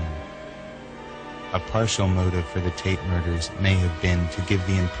 1969. A partial motive for the Tate murders may have been to give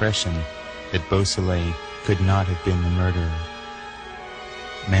the impression that Beausoleil could not have been the murderer.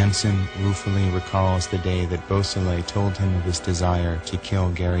 Manson ruefully recalls the day that Beausoleil told him of his desire to kill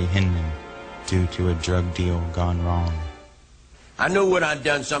Gary Hinman due to a drug deal gone wrong. I know when I've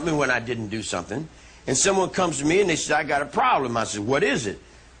done something, when I didn't do something, and someone comes to me and they say, I got a problem. I said, what is it?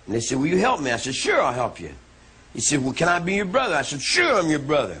 And they said, will you help me? I said, sure, I'll help you. He said, well, can I be your brother? I said, sure, I'm your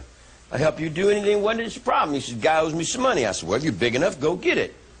brother. I'll help you do anything. What is the problem? He said, guy owes me some money. I said, well, if you're big enough, go get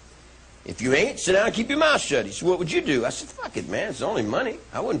it. If you ain't, sit down and keep your mouth shut. He said, what would you do? I said, fuck it, man, it's only money.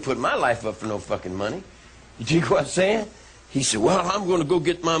 I wouldn't put my life up for no fucking money. You dig what I'm saying? He said, well, I'm going to go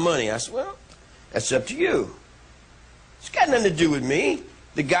get my money. I said, well, that's up to you. It's got nothing to do with me.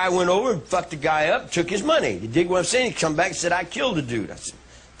 The guy went over and fucked the guy up, took his money. You dig what I'm saying? He come back and said, I killed the dude. I said,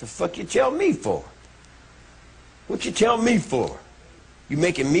 the fuck you tell me for? What you tell me for? You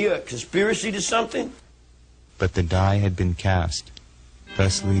making me a conspiracy to something? But the die had been cast,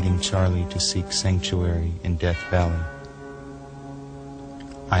 thus leading Charlie to seek sanctuary in Death Valley.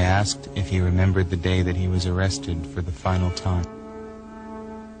 I asked if he remembered the day that he was arrested for the final time.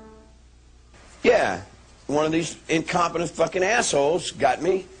 Yeah, one of these incompetent fucking assholes got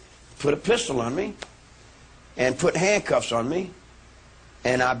me, put a pistol on me, and put handcuffs on me.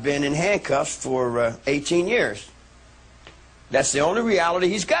 And I've been in handcuffs for 18 years. That's the only reality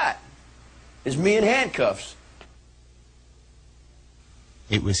he's got, is me in handcuffs.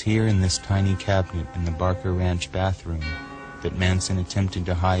 It was here in this tiny cabinet in the Barker Ranch bathroom that Manson attempted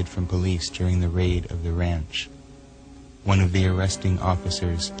to hide from police during the raid of the ranch. One of the arresting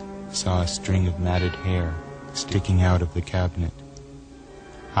officers saw a string of matted hair sticking out of the cabinet.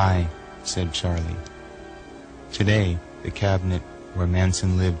 "Hi," said Charlie. Today, the cabinet where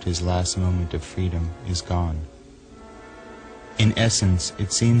Manson lived his last moment of freedom is gone. In essence,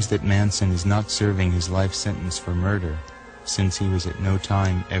 it seems that Manson is not serving his life sentence for murder, since he was at no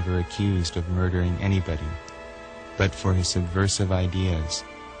time ever accused of murdering anybody, but for his subversive ideas,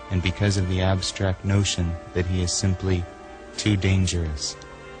 and because of the abstract notion that he is simply too dangerous.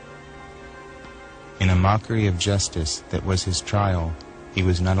 In a mockery of justice that was his trial, he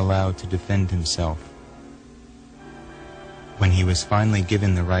was not allowed to defend himself. When he was finally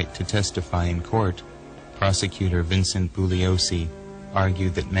given the right to testify in court, prosecutor Vincent Bugliosi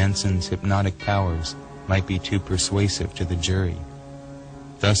argued that Manson's hypnotic powers might be too persuasive to the jury.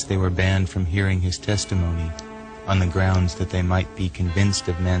 Thus they were banned from hearing his testimony on the grounds that they might be convinced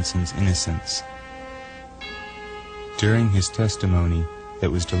of Manson's innocence. During his testimony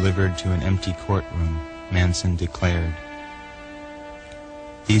that was delivered to an empty courtroom, Manson declared,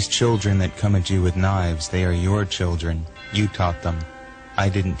 "These children that come at you with knives, they are your children. You taught them. I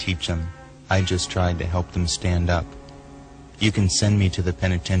didn't teach them. I just tried to help them stand up. You can send me to the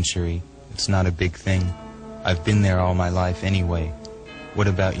penitentiary. It's not a big thing. I've been there all my life anyway. What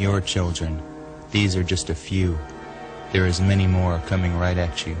about your children? These are just a few. There is many more coming right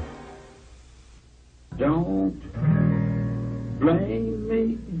at you." Don't blame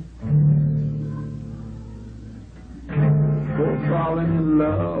me for falling in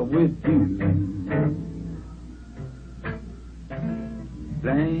love with you.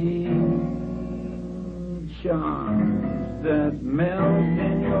 Blame charms that melt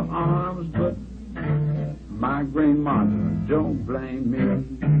in your arms, but my grandmother, don't blame me.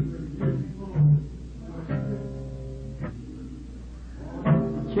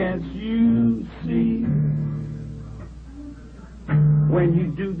 Can't you see when you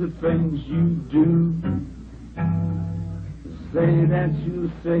do the things you do? Say that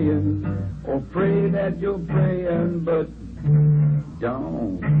you're saying or pray that you're praying, but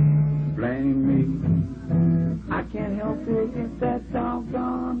don't blame me. I can't help it if that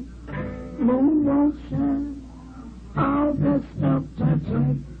doggone moon won't shine. All that stuff that's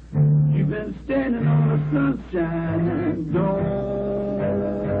like you've been standing on the sunshine.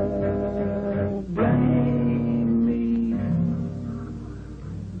 Don't blame me.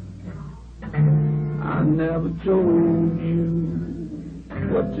 I never told you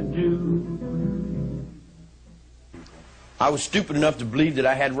what to do. I was stupid enough to believe that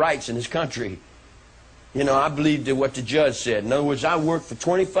I had rights in this country. You know, I believed that what the judge said. In other words, I worked for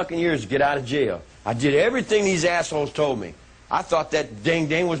 20 fucking years to get out of jail. I did everything these assholes told me. I thought that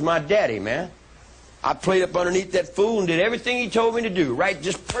ding-ding was my daddy, man. I played up underneath that fool and did everything he told me to do, right?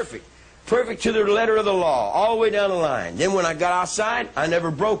 Just perfect. Perfect to the letter of the law, all the way down the line. Then when I got outside, I never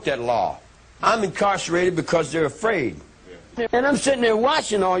broke that law. I'm incarcerated because they're afraid. And I'm sitting there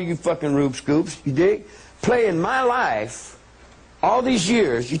watching all you fucking Rube Scoops, you dig? Playing my life all these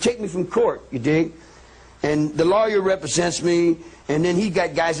years. You take me from court, you dig? And the lawyer represents me, and then he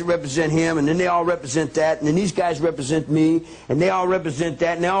got guys that represent him, and then they all represent that, and then these guys represent me, and they all represent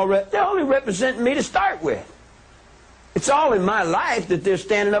that, and they're only representing me to start with. It's all in my life that they're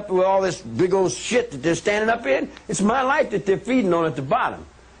standing up with all this big old shit that they're standing up in. It's my life that they're feeding on at the bottom.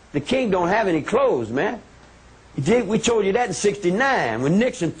 The king don't have any clothes, man. You dig? We told you that in '69 when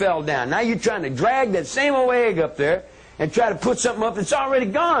Nixon fell down. Now you're trying to drag that same old egg up there and try to put something up that's already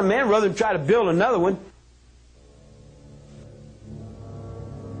gone, man, rather than try to build another one.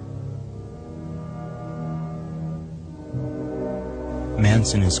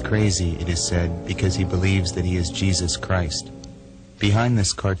 Manson is crazy, it is said, because he believes that he is Jesus Christ. Behind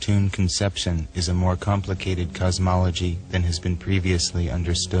this cartoon conception is a more complicated cosmology than has been previously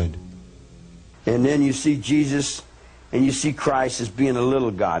understood. And then you see Jesus and you see Christ as being a little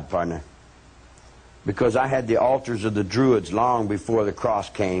God, partner. Because I had the altars of the Druids long before the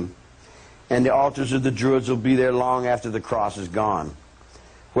cross came. And the altars of the Druids will be there long after the cross is gone.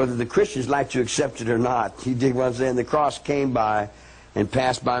 Whether the Christians like to accept it or not, you dig what I'm saying? The cross came by and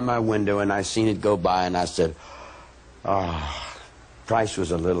passed by my window, and I seen it go by, and I said, "Ah, Christ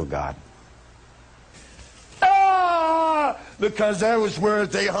was a little God." Ah! Because that was where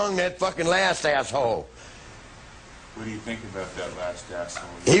they hung that fucking last asshole. What do you think about that last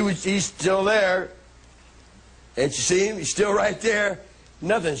asshole? He's still there. Can't you see him? He's still right there.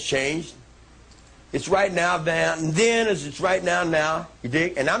 Nothing's changed. It's right now, then, and then as it's right now, you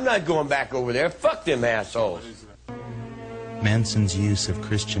dig? And I'm not going back over there. Fuck them assholes. Manson's use of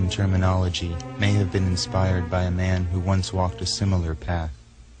Christian terminology may have been inspired by a man who once walked a similar path.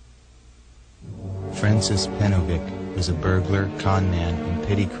 Francis Penovic was a burglar, con man, and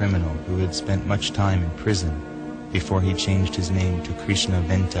petty criminal who had spent much time in prison before he changed his name to Krishna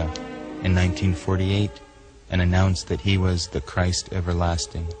Venta in 1948 and announced that he was the Christ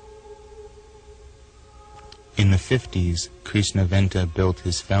Everlasting. In the 50s, Krishna Venta built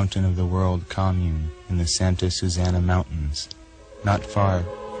his Fountain of the World commune in the Santa Susana Mountains, not far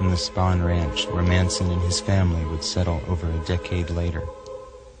from the Spahn Ranch where Manson and his family would settle over a decade later.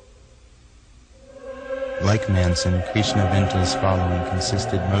 Like Manson, Krishnaventa's following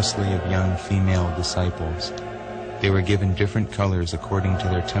consisted mostly of young female disciples. They were given different colors according to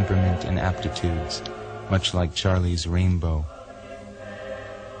their temperament and aptitudes, much like Charlie's rainbow.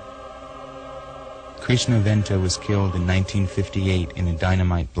 Krishnaventa was killed in 1958 in a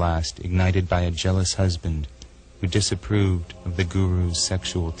dynamite blast ignited by a jealous husband who disapproved of the guru's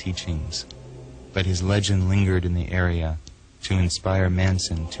sexual teachings, but his legend lingered in the area to inspire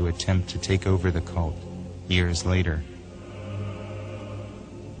Manson to attempt to take over the cult years later.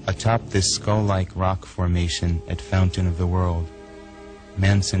 Atop this skull-like rock formation at Fountain of the World,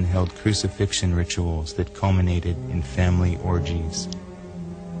 Manson held crucifixion rituals that culminated in family orgies.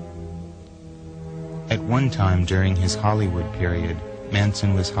 At one time during his Hollywood period,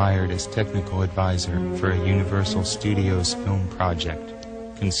 Manson was hired as technical advisor for a Universal Studios film project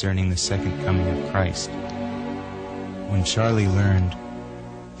concerning the Second Coming of Christ. When Charlie learned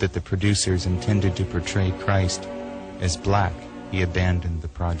that the producers intended to portray Christ as black, he abandoned the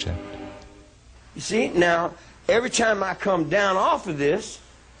project. You see, now, every time I come down off of this,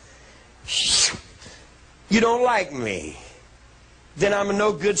 you don't like me. Then I'm a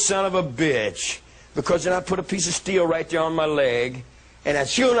no good son of a bitch. Because then I put a piece of steel right there on my leg, and I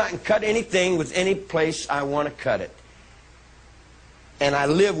sure not can cut anything with any place I want to cut it. And I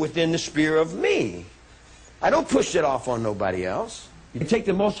live within the sphere of me. I don't push it off on nobody else. You take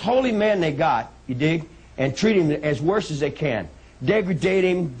the most holy man they got, you dig, and treat him as worse as they can. Degrade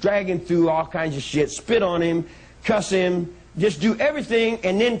him, drag him through all kinds of shit, spit on him, cuss him, just do everything,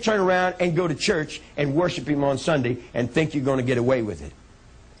 and then turn around and go to church and worship him on Sunday and think you're going to get away with it.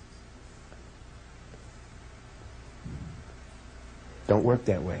 Don't work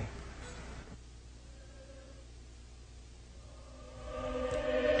that way.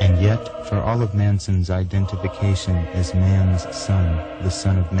 And yet, for all of Manson's identification as man's son, the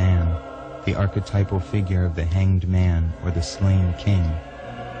son of man, the archetypal figure of the hanged man or the slain king,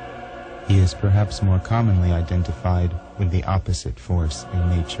 he is perhaps more commonly identified with the opposite force in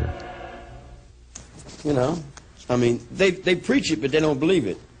nature. You know, I mean, they preach it, but they don't believe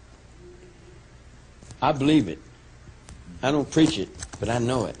it. I believe it. I don't preach it, but I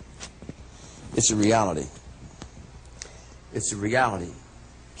know it. It's a reality. It's a reality.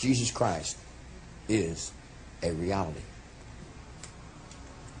 Jesus Christ is a reality.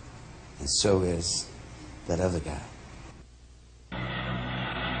 And so is that other guy.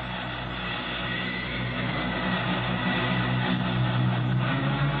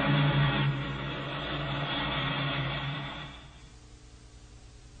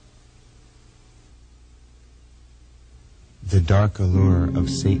 The dark allure of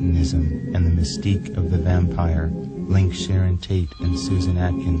Satanism and the mystique of the vampire link Sharon Tate and Susan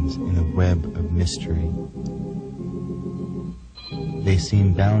Atkins in a web of mystery. They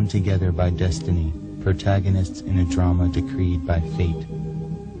seem bound together by destiny, protagonists in a drama decreed by fate.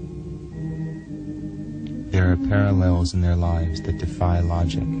 There are parallels in their lives that defy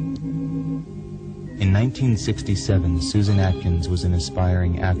logic. In 1967, Susan Atkins was an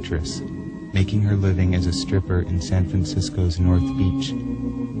aspiring actress, making her living as a stripper in San Francisco's North Beach.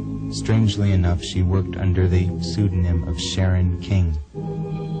 Strangely enough, she worked under the pseudonym of Sharon King.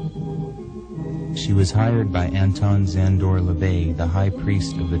 She was hired by Anton Lavey, the high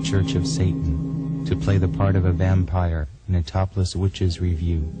priest of the Church of Satan, to play the part of a vampire in a topless witches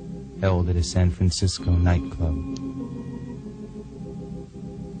revue held at a San Francisco nightclub.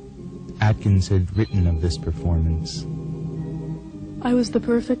 Atkins had written of this performance. I was the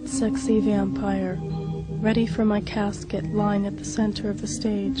perfect sexy vampire, ready for my casket lying at the center of the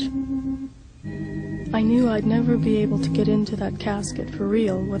stage. I knew I'd never be able to get into that casket for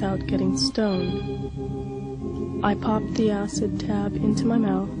real without getting stoned. I popped the acid tab into my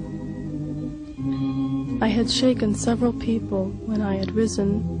mouth. I had shaken several people when I had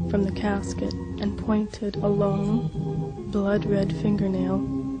risen from the casket and pointed a long, blood-red fingernail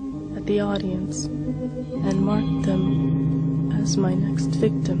at the audience and marked them as my next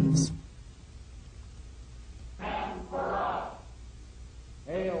victims.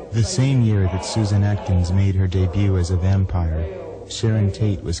 The same year that Susan Atkins made her debut as a vampire, Sharon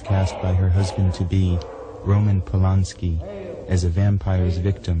Tate was cast by her husband-to-be, Roman Polanski, as a vampire's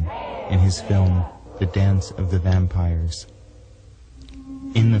victim in his film The Dance of the Vampires.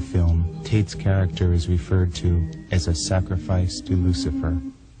 In the film, Tate's character is referred to as a sacrifice to Lucifer.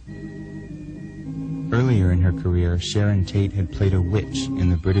 Earlier in her career, Sharon Tate had played a witch in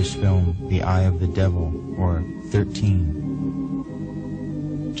the British film The Eye of the Devil, or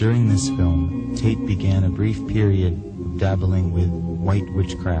 13. During this film, Tate began a brief period of dabbling with white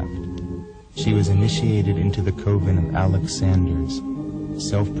witchcraft. She was initiated into the coven of Alex Sanders,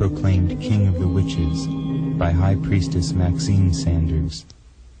 self-proclaimed king of the witches, by High Priestess Maxine Sanders.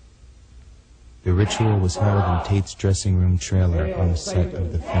 The ritual was held in Tate's dressing room trailer on the set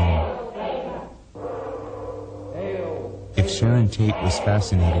of the film. If Sharon Tate was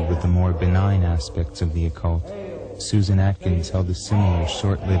fascinated with the more benign aspects of the occult, Susan Atkins held a similar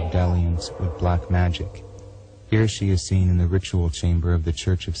short-lived dalliance with black magic. Here she is seen in the ritual chamber of the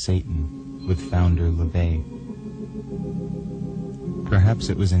Church of Satan with founder Lavey. Perhaps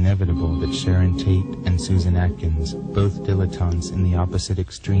it was inevitable that Sharon Tate and Susan Atkins, both dilettantes in the opposite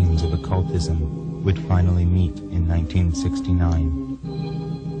extremes of occultism, would finally meet in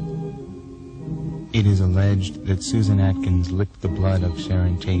 1969. It is alleged that Susan Atkins licked the blood of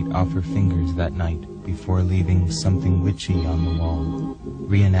Sharon Tate off her fingers that night before leaving something witchy on the wall,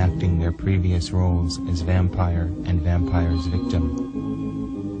 reenacting their previous roles as vampire and vampire's victim.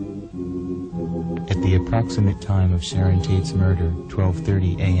 At the approximate time of Sharon Tate's murder,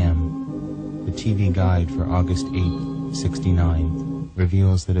 12:30 a.m., the TV guide for August 8, 69,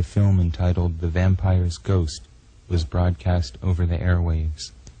 reveals that a film entitled The Vampire's Ghost was broadcast over the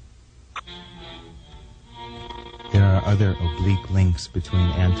airwaves. There are other oblique links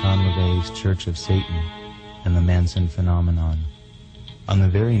between Anton Lavey's Church of Satan and the Manson phenomenon. On the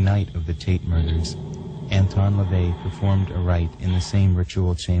very night of the Tate murders, Anton Lavey performed a rite in the same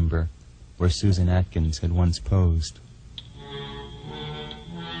ritual chamber where Susan Atkins had once posed.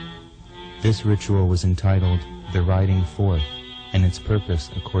 This ritual was entitled The Riding Forth, and its purpose,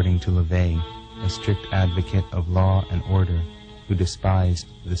 according to Lavey, a strict advocate of law and order who despised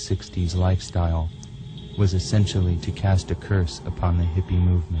the 60s lifestyle, was essentially to cast a curse upon the hippie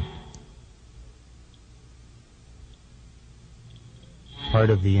movement.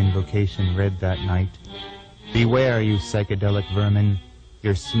 Part of the invocation read that night, "Beware, you psychedelic vermin.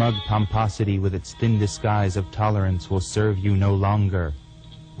 Your smug pomposity with its thin disguise of tolerance will serve you no longer.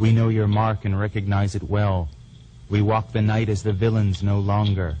 We know your mark and recognize it well. We walk the night as the villains no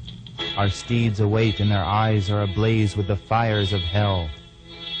longer. Our steeds await and their eyes are ablaze with the fires of hell."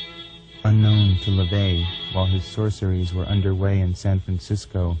 Unknown to Lavey, while his sorceries were underway in San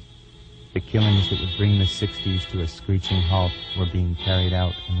Francisco, the killings that would bring the 60s to a screeching halt were being carried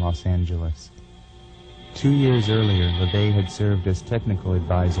out in Los Angeles. 2 years earlier, Lavey had served as technical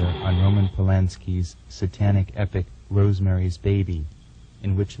advisor on Roman Polanski's satanic epic Rosemary's Baby,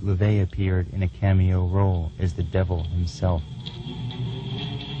 in which Lavey appeared in a cameo role as the devil himself.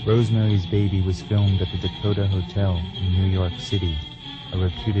 Rosemary's Baby was filmed at the Dakota Hotel in New York City, a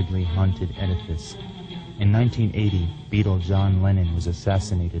reputedly haunted edifice. In 1980, Beatle John Lennon was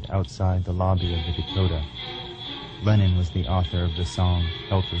assassinated outside the lobby of the Dakota. Lennon was the author of the song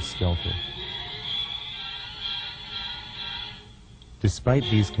Helter Skelter. Despite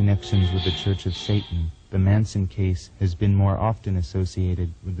these connections with the Church of Satan, the Manson case has been more often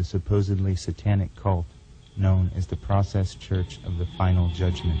associated with the supposedly satanic cult known as the Process Church of the Final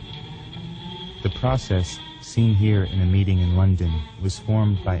Judgment. The Process, seen here in a meeting in London, was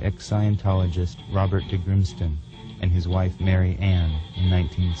formed by ex-Scientologist Robert de Grimston and his wife Mary Ann in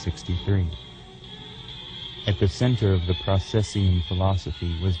 1963. At the center of the Processian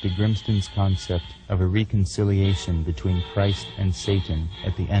philosophy was de Grimston's concept of a reconciliation between Christ and Satan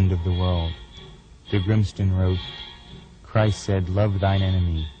at the end of the world. De Grimston wrote, "Christ said, 'Love thine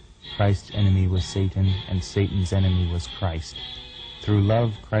enemy.' Christ's enemy was Satan, and Satan's enemy was Christ. Through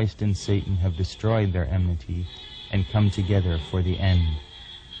love, Christ and Satan have destroyed their enmity and come together for the end.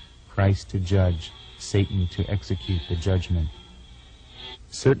 Christ to judge, Satan to execute the judgment."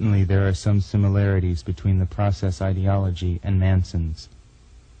 Certainly there are some similarities between the Process ideology and Manson's.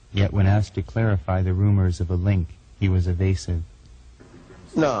 Yet when asked to clarify the rumors of a link, he was evasive.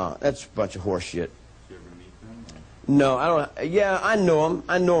 No, that's a bunch of horse shit. No, I don't. Yeah, I know him.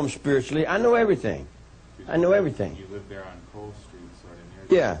 I know him spiritually. I know everything. I know everything. You live there on Cole Street, sort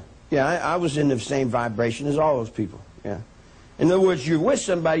of near. Yeah, I was in the same vibration as all those people. Yeah. In other words, you're with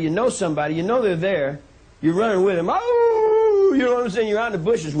somebody, you know they're there, you're running with them. Oh, you know what I'm saying? You're out in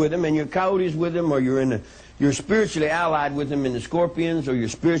the bushes with them, and you're coyotes with them, or you're spiritually allied with them in the scorpions, or you're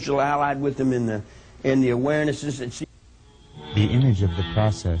spiritually allied with them in the awarenesses. The image of the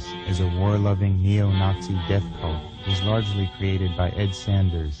Process as a war-loving neo-Nazi death cult was largely created by Ed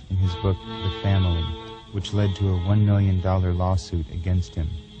Sanders in his book The Family, which led to a $1 million lawsuit against him.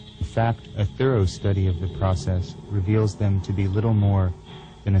 In fact, a thorough study of the Process reveals them to be little more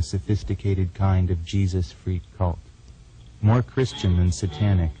than a sophisticated kind of Jesus-freak cult. More Christian than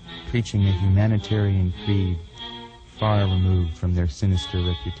satanic, preaching a humanitarian creed far removed from their sinister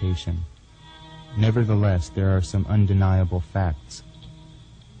reputation. Nevertheless, there are some undeniable facts.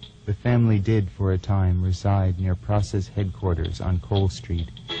 The family did, for a time, reside near Process headquarters on Cole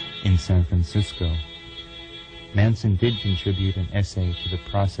Street in San Francisco. Manson did contribute an essay to the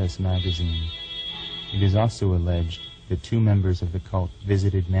Process magazine. It is also alleged that 2 members of the cult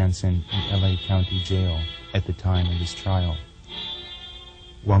visited Manson in LA County Jail at the time of his trial.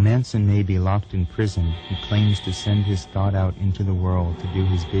 While Manson may be locked in prison, he claims to send his thought out into the world to do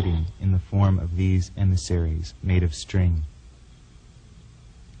his bidding in the form of these emissaries made of string.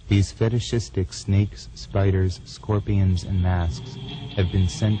 These fetishistic snakes, spiders, scorpions, and masks have been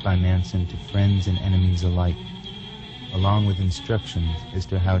sent by Manson to friends and enemies alike, along with instructions as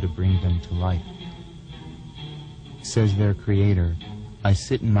to how to bring them to life. Says their creator, "I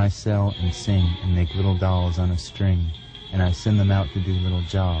sit in my cell and sing and make little dolls on a string, and I send them out to do little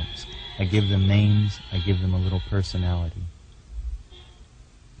jobs. I give them names, I give them a little personality."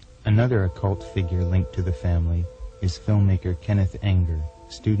 Another occult figure linked to the family is filmmaker Kenneth Anger,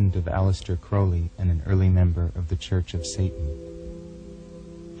 student of Aleister Crowley and an early member of the Church of Satan.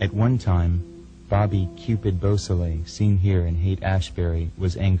 At one time, Bobby Cupid Beausoleil, seen here in Haight-Ashbury,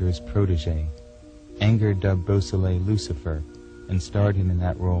 was Anger's protege. Anger dubbed Beausoleil Lucifer and starred him in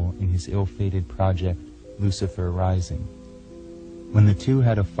that role in his ill-fated project Lucifer Rising. When the two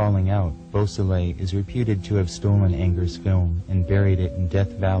had a falling out, Beausoleil is reputed to have stolen Anger's film and buried it in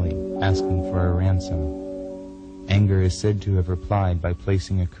Death Valley, asking for a ransom. Anger is said to have replied by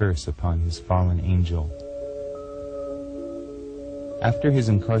placing a curse upon his fallen angel. After his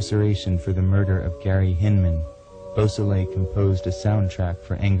incarceration for the murder of Gary Hinman, Beausoleil composed a soundtrack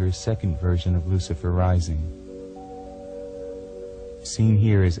for Anger's second version of Lucifer Rising. Seen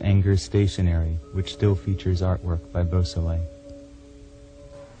here is Anger's stationery, which still features artwork by Beausoleil.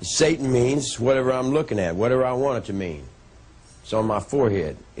 Satan means whatever I'm looking at, whatever I want it to mean. It's on my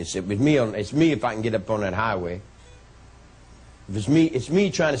forehead. It's me if I can get up on that highway. If it's me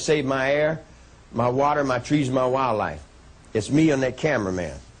trying to save my air, my water, my trees, my wildlife. It's me on that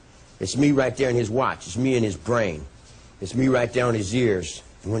cameraman. It's me right there in his watch. It's me in his brain. It's me right there on his ears.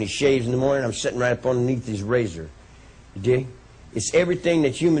 And when he shaves in the morning, I'm sitting right up underneath his razor. You dig? It's everything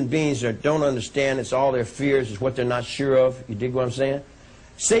that human beings don't understand. It's all their fears. It's what they're not sure of. You dig what I'm saying?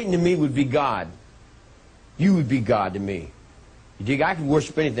 Satan to me would be God. You would be God to me. You dig? I could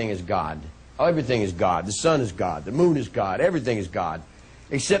worship anything as God. Everything is God. The sun is God. The moon is God. Everything is God.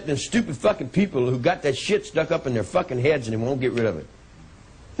 Except them stupid fucking people who got that shit stuck up in their fucking heads and they won't get rid of it.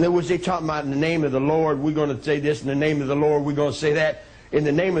 In other words, they talk about in the name of the Lord, we're going to say this. In the name of the Lord, we're going to say that. In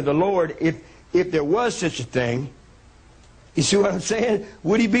the name of the Lord, if there was such a thing, you see what I'm saying?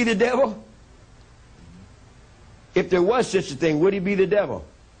 Would he be the devil? If there was such a thing, would he be the devil?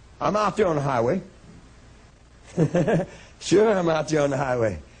 I'm out there on the highway. Sure, I'm out there on the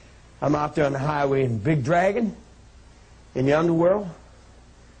highway. I'm out there on the highway in Big Dragon, in the underworld.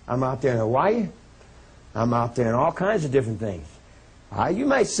 I'm out there in Hawaii. I'm out there in all kinds of different things. You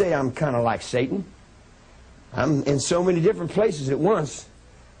might say I'm kind of like Satan. I'm in so many different places at once.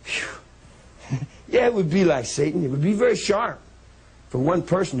 Yeah, it would be like Satan. It would be very sharp for one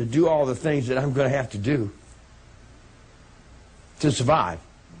person to do all the things that I'm going to have to do to survive.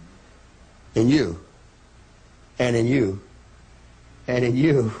 In you, and in you, and in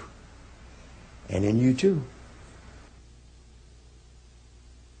you, and in you too.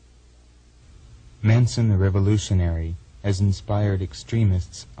 Manson the Revolutionary has inspired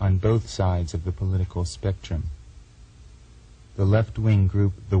extremists on both sides of the political spectrum. The left-wing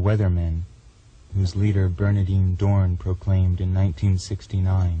group The Weathermen, whose leader Bernardine Dorn proclaimed in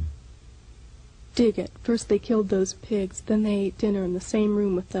 1969. Dig it. First they killed those pigs, then they ate dinner in the same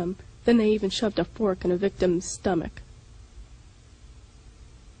room with them, then they even shoved a fork in a victim's stomach.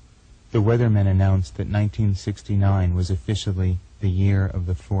 The Weathermen announced that 1969 was officially the year of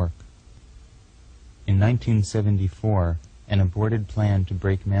the fork. In 1974, an aborted plan to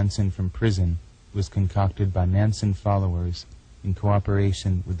break Manson from prison was concocted by Manson followers in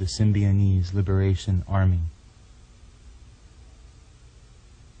cooperation with the Symbionese Liberation Army.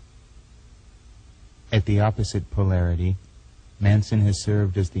 At the opposite polarity, Manson has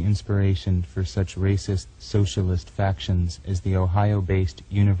served as the inspiration for such racist socialist factions as the Ohio-based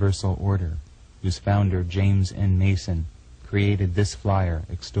Universal Order, whose founder, James N. Mason, created this flyer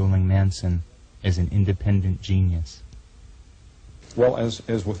extolling Manson as an independent genius. Well,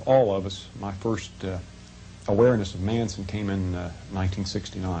 as with all of us, my first awareness of Manson came in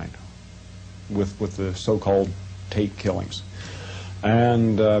 1969 with the so-called Tate killings.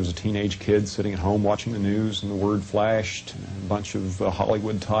 And I was a teenage kid sitting at home watching the news, and the word flashed. A bunch of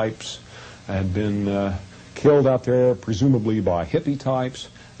Hollywood types had been killed out there, presumably by hippie types.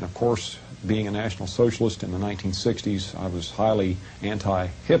 And of course, being a National Socialist in the 1960s, I was highly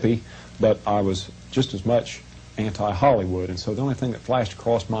anti-hippie, but I was just as much anti-Hollywood. And so the only thing that flashed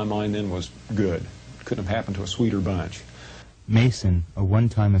across my mind then was good. couldn't have happened to a sweeter bunch. Mason, a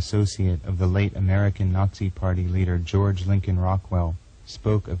one-time associate of the late American Nazi Party leader George Lincoln Rockwell,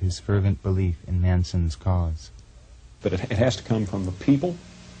 spoke of his fervent belief in Manson's cause. But it has to come from the people,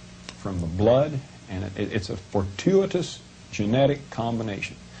 from the blood, and it's a fortuitous genetic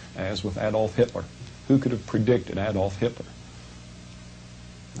combination, as with Adolf Hitler. Who could have predicted Adolf Hitler?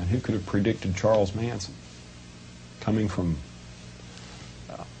 And who could have predicted Charles Manson? Coming from,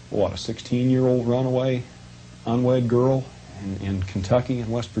 what, a 16-year-old runaway, unwed girl in Kentucky and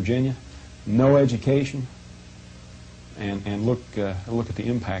West Virginia, no education, and look at the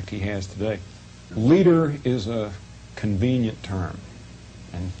impact he has today. Leader is a convenient term,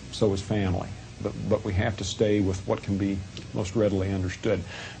 and so is family, but we have to stay with what can be most readily understood.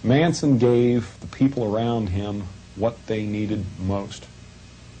 Manson gave the people around him what they needed most.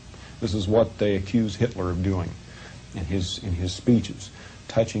 This is what they accuse Hitler of doing in his speeches,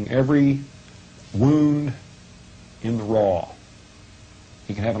 touching every wound in the raw.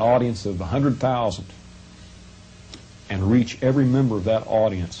 He can have an audience of 100,000 and reach every member of that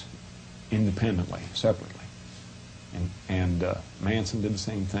audience independently, separately. And Manson did the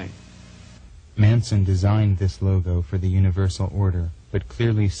same thing. Manson designed this logo for the Universal Order, but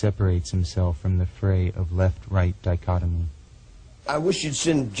clearly separates himself from the fray of left-right dichotomy. I wish you'd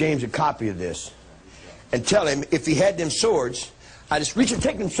send James a copy of this and tell him if he had them swords, I just reach and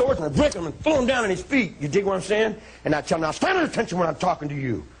take them swords and I break them and throw them down on his feet. You dig what I'm saying? And I tell him, now stand at attention when I'm talking to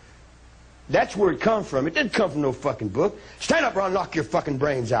you. That's where it comes from. It didn't come from no fucking book. Stand up or I'll knock your fucking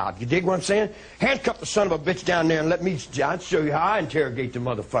brains out. You dig what I'm saying? Handcuff the son of a bitch down there and let me, I'll show you how I interrogate the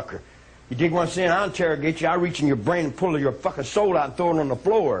motherfucker. You dig what I'm saying? I'll interrogate you. I'll reach in your brain and pull your fucking soul out and throw it on the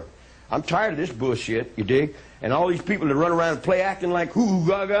floor. I'm tired of this bullshit, you dig? And all these people that run around and play acting like hoo-hoo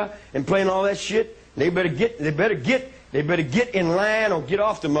gaga and playing all that shit, they better get in line or get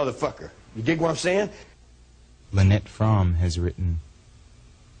off the motherfucker. You dig what I'm saying? Lynette Fromm has written,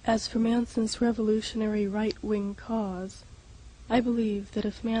 As for Manson's revolutionary right-wing cause, I believe that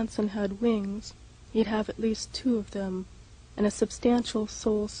if Manson had wings, he'd have at least two of them, and a substantial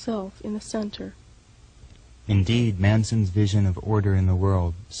soul self in the center. Indeed, Manson's vision of order in the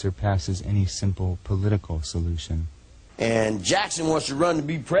world surpasses any simple political solution. And Jackson wants to run to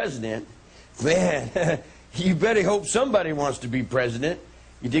be president. Man, you better hope somebody wants to be president.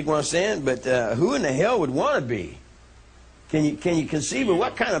 You dig what I'm saying? But who in the hell would want to be? Can you conceive of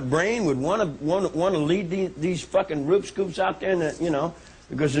what kind of brain would want to lead these fucking roof scoops out there? And you know,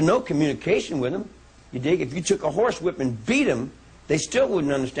 because there's no communication with them. You dig? If you took a horsewhip and beat them, they still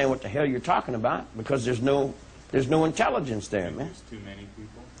wouldn't understand what the hell you're talking about because there's no intelligence there, man. There's too many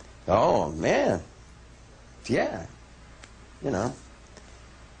people. Oh man, yeah. You know,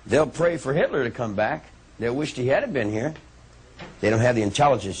 they'll pray for Hitler to come back. They'll wish he hadn't been here. They don't have the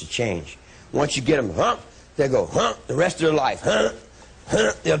intelligence to change. Once you get them, they'll go, the rest of their life,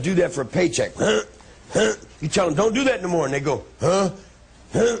 They'll do that for a paycheck, You tell them, don't do that no more, and they go,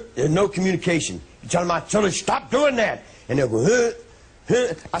 There's no communication. You tell them, I tell them, stop doing that. And they'll go,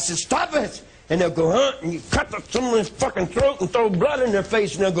 I said, stop it. And they'll go, and you cut someone's fucking throat and throw blood in their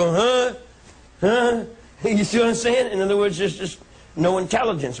face, and they'll go, You see what I'm saying? In other words, there's just no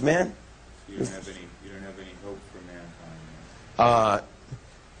intelligence, man. You don't have any hope for mankind.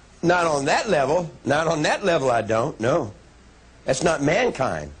 Not on that level. Not on that level, I don't. No. That's not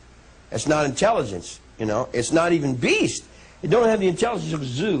mankind. That's not intelligence. You know, it's not even beast. It don't have the intelligence of a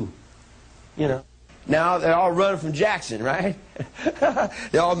zoo. You know. Now they're all running from Jackson, right?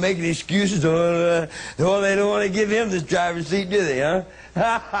 They're all making excuses. Oh, they don't want to give him this driver's seat, do they,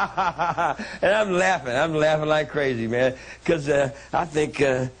 huh? And I'm laughing like crazy, man, because I think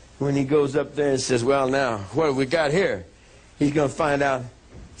when he goes up there and says, well, now, what have we got here? He's going to find out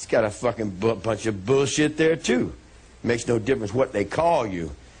he's got a fucking bunch of bullshit there, too. Makes no difference what they call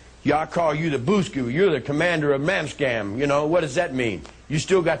you. I call you the Boosku. You're the commander of Mamscam. You know, what does that mean? You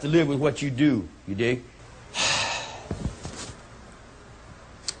still got to live with what you do. You dig?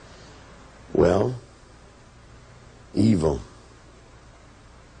 Well, evil.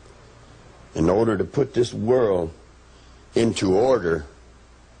 In order to put this world into order,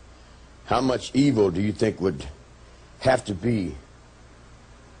 how much evil do you think would have to be?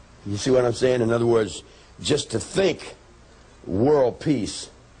 You see what I'm saying? In other words, just to think world peace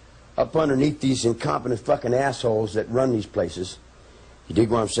up underneath these incompetent fucking assholes that run these places. You dig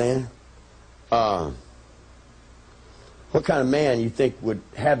what I'm saying? What kind of man you think would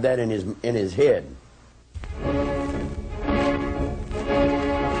have that in his head?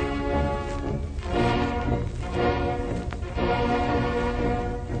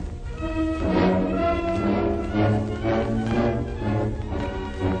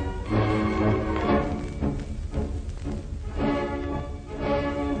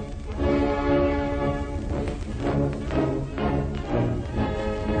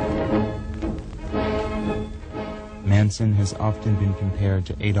 Manson has often been compared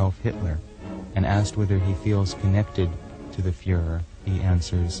to Adolf Hitler, and asked whether he feels connected to the Führer, he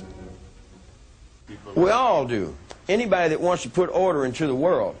answers, We all do. Anybody that wants to put order into the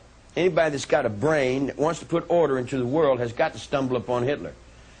world, anybody that's got a brain that wants to put order into the world has got to stumble upon Hitler.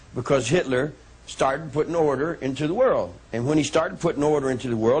 Because Hitler started putting order into the world. And when he started putting order into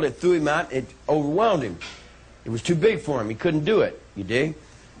the world, it threw him out, it overwhelmed him. It was too big for him. He couldn't do it. You dig?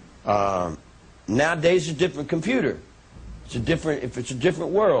 Nowadays, it's a different computer. It's a different, if it's a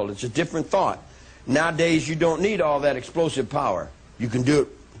different world, it's a different thought. Nowadays, you don't need all that explosive power. You can do it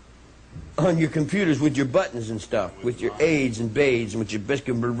on your computers with your buttons and stuff, with your aids and bades, and with your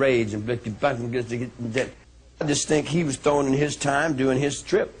biscuit berets and I just think he was throwing in his time doing his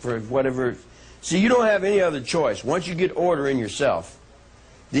trip for whatever. See, you don't have any other choice. Once you get order in yourself,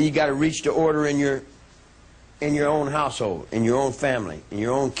 then you got to reach to order in your own household, in your own family, in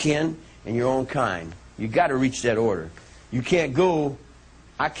your own kin, in your own kind. You got to reach that order. You can't go.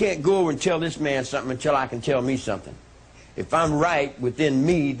 I can't go over and tell this man something until I can tell me something. If I'm right within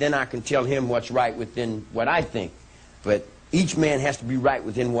me, then I can tell him what's right within what I think. But each man has to be right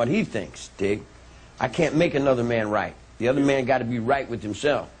within what he thinks, dig? I can't make another man right. The other man got to be right with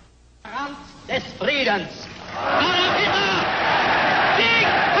himself. Des Friedens.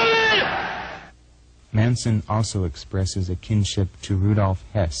 Manson also expresses a kinship to Rudolf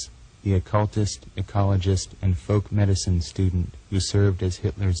Hess, the occultist, ecologist, and folk medicine student who served as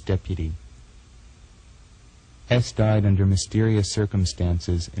Hitler's deputy. Hess died under mysterious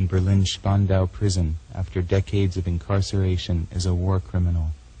circumstances in Berlin's Spandau prison after decades of incarceration as a war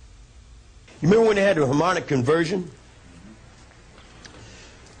criminal. You remember when they had the harmonic conversion?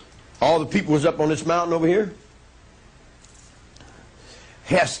 All the people was up on this mountain over here.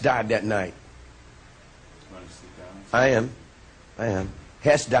 Hess died that night. I am.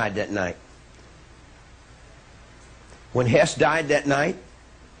 Hess died that night. When Hess died that night,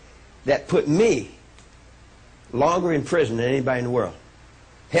 that put me longer in prison than anybody in the world.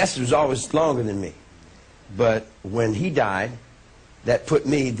 Hess was always longer than me. But when he died, that put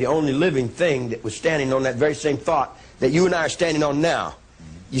me, the only living thing that was standing on that very same thought that you and I are standing on now.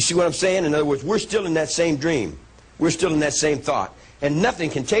 You see what I'm saying? In other words, we're still in that same dream. We're still in that same thought. And nothing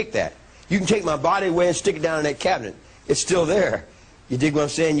can take that. You can take my body away and stick it down in that cabinet. It's still there. You dig what I'm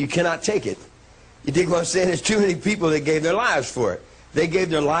saying? You cannot take it. You dig what I'm saying? There's too many people that gave their lives for it. They gave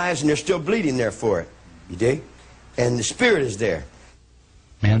their lives and they're still bleeding there for it. You dig? And the spirit is there.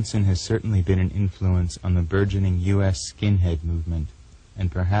 Manson has certainly been an influence on the burgeoning U.S. skinhead movement, and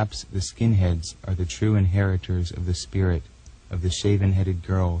perhaps the skinheads are the true inheritors of the spirit of the shaven-headed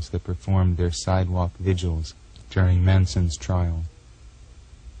girls that performed their sidewalk vigils during Manson's trial.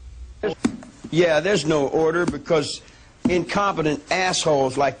 Yeah, there's no order because incompetent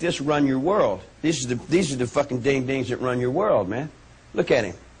assholes like this run your world. These are the fucking ding-dings that run your world, man. Look at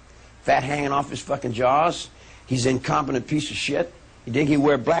him. Fat hanging off his fucking jaws. He's an incompetent piece of shit. You dig? He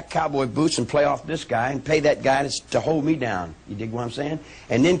wear black cowboy boots and play off this guy and pay that guy to hold me down. You dig what I'm saying?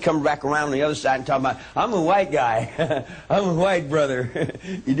 And then come back around on the other side and talk about, I'm a white guy. I'm a white brother.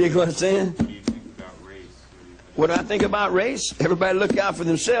 You dig what I'm saying? What do you think about race? What do I think about race? Everybody look out for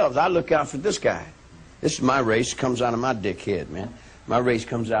themselves. I look out for this guy. This is my race. Comes out of my dickhead, man. My race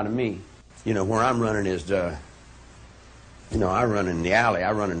comes out of me. You know, where I'm running is I run in the alley.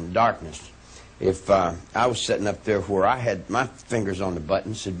 I run in the darkness. If I was sitting up there where I had my fingers on the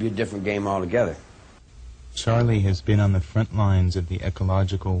buttons, it'd be a different game altogether. Charlie has been on the front lines of the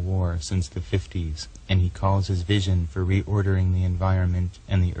ecological war since the 50s, and he calls his vision for reordering the environment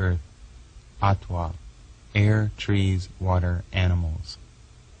and the earth Atwa, air, trees, water, animals.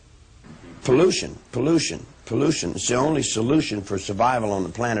 Pollution. It's the only solution for survival on the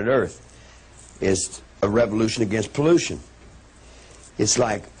planet Earth is a revolution against pollution. It's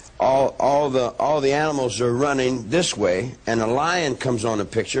like all the animals are running this way, and a lion comes on the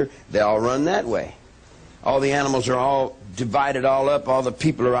picture, they all run that way. All the animals are all divided all up, all the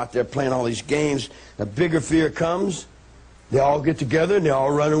people are out there playing all these games. A bigger fear comes, they all get together and they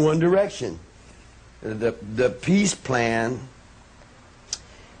all run in one direction. The peace plan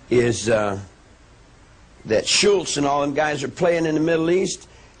is that Schultz and all them guys are playing in the Middle East.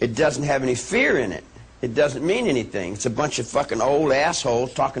 It doesn't have any fear in it. It doesn't mean anything. It's a bunch of fucking old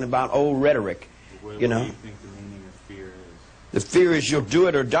assholes talking about old rhetoric. You know? What do you think the meaning of fear is? The fear is you'll do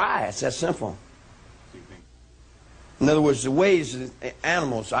it or die. It's that simple. In other words, the ways of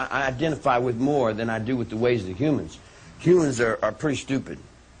animals I identify with more than I do with the ways of the humans. Humans are pretty stupid.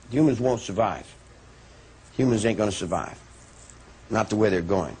 Humans won't survive. Humans ain't going to survive. Not the way they're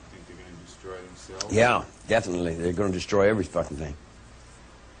going. Think they're going to destroy themselves? Yeah, definitely. They're going to destroy every fucking thing.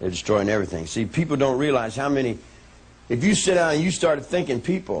 They're destroying everything. See, people don't realize how many If you sit down and you started thinking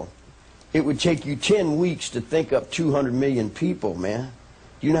people, it would take you 10 weeks to think up 200 million people, man.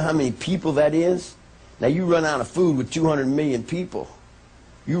 Do you know how many people that is? Now you run out of food with 200 million people.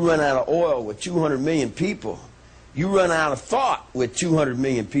 You run out of oil with 200 million people. You run out of thought with 200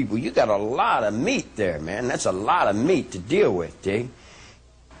 million people. You got a lot of meat there, man. That's a lot of meat to deal with, dig?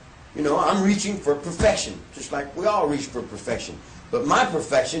 You know, I'm reaching for perfection, just like we all reach for perfection. But my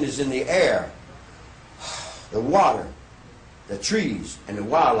perfection is in the air, the water, the trees, and the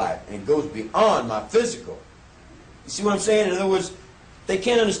wildlife, and it goes beyond my physical. You see what I'm saying? In other words, they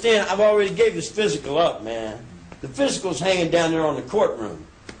can't understand, I've already gave this physical up, man. The physical's hanging down there on the courtroom.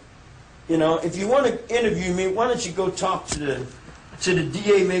 You know, if you want to interview me, why don't you go talk to the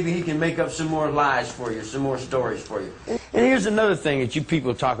DA, maybe he can make up some more lies for you, some more stories for you. And here's another thing that you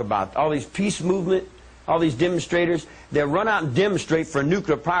people talk about, all these peace movement, all these demonstrators, they'll run out and demonstrate for a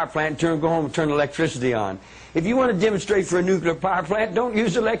nuclear power plant and go home and turn electricity on. If you want to demonstrate for a nuclear power plant, don't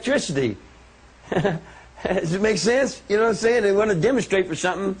use electricity. Does it make sense? You know what I'm saying? They want to demonstrate for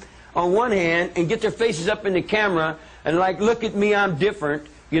something on one hand and get their faces up in the camera and like, look at me, I'm different,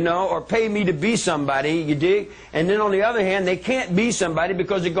 you know, or pay me to be somebody, you dig? And then on the other hand, they can't be somebody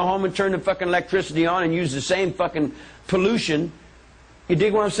because they go home and turn the fucking electricity on and use the same fucking pollution. You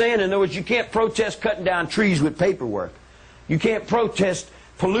dig what I'm saying? In other words, you can't protest cutting down trees with paperwork. You can't protest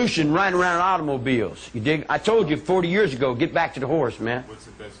pollution riding around in automobiles. You dig? I told you 40 years ago, get back to the horse, man. What's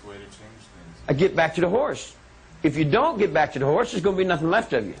the best way to change things? I get back to the horse. If you don't get back to the horse, there's going to be nothing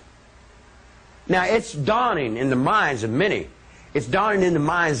left of you. Now, it's dawning in the minds of many. It's dawning in the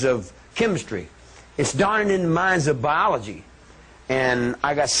minds of chemistry. It's dawning in the minds of biology. And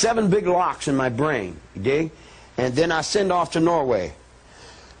I got 7 big locks in my brain, you dig? And then I send off to Norway.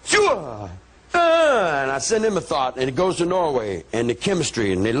 And I send them a thought, and it goes to Norway, and the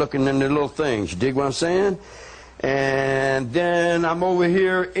chemistry, and they're looking in their little things. You dig what I'm saying? And then I'm over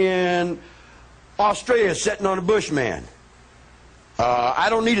here in Australia sitting on a bushman. I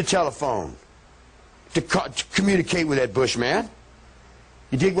don't need a telephone to communicate with that bushman.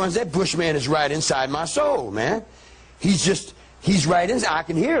 You dig what I'm saying? That bushman is right inside my soul, man. He's right inside. I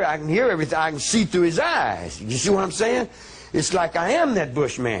can hear everything. I can see through his eyes. You see what I'm saying? It's like I am that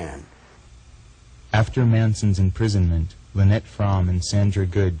bushman. After Manson's imprisonment, Lynette Fromm and Sandra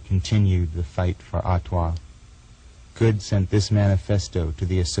Good continued the fight for Ottawa. Good sent this manifesto to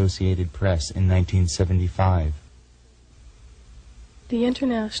the Associated Press in 1975. The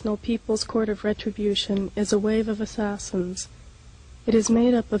International People's Court of Retribution is a wave of assassins. It is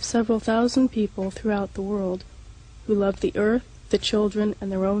made up of several thousand people throughout the world who love the earth, the children,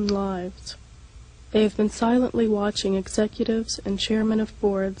 and their own lives. They have been silently watching executives and chairmen of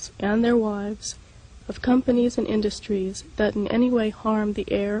boards and their wives of companies and industries that in any way harm the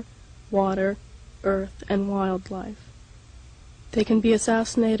air, water, earth, and wildlife. They can be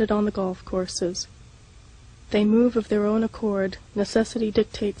assassinated on the golf courses. They move of their own accord. Necessity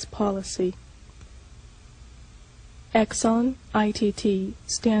dictates policy. Exxon, ITT,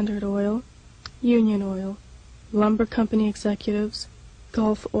 Standard Oil, Union Oil, lumber company executives,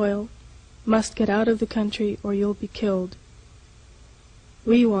 Gulf Oil, must get out of the country or you'll be killed.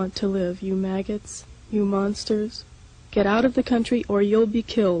 We want to live, you maggots, you monsters. Get out of the country or you'll be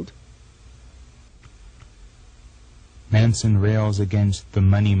killed. Manson rails against the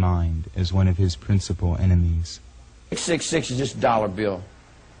money mind as one of his principal enemies. 666 is just a dollar bill.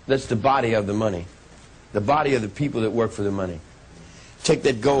 That's the body of the money. The body of the people that work for the money. Take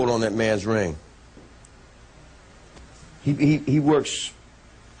that gold on that man's ring. He works.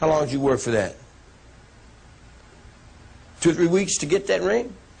 How long did you work for that? 2 or 3 weeks to get that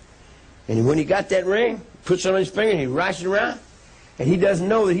ring? And when he got that ring, puts it on his finger and he writes it around, and he doesn't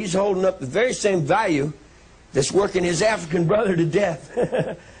know that he's holding up the very same value that's working his African brother to death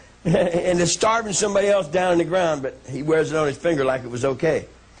and is starving somebody else down in the ground, but he wears it on his finger like it was okay.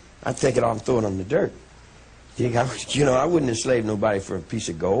 I'd take it off and throw it on the dirt. You know, I wouldn't enslave nobody for a piece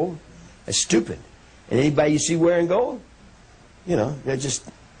of gold. That's stupid. And anybody you see wearing gold, you know,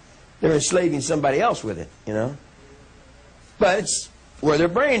 they're enslaving somebody else with it, you know. But it's where their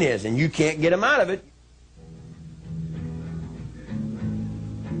brain is, and you can't get them out of it.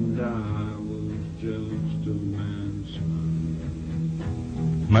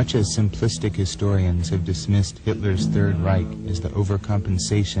 Much as simplistic historians have dismissed Hitler's Third Reich as the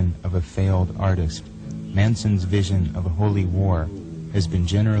overcompensation of a failed artist, Manson's vision of a holy war has been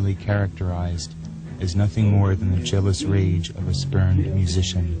generally characterized as nothing more than the jealous rage of a spurned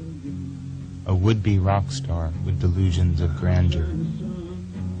musician, a would-be rock star with delusions of grandeur.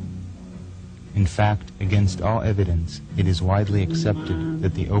 In fact, against all evidence, it is widely accepted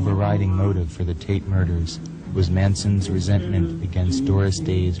that the overriding motive for the Tate murders was Manson's resentment against Doris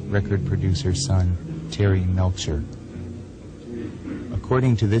Day's record producer's son, Terry Melcher.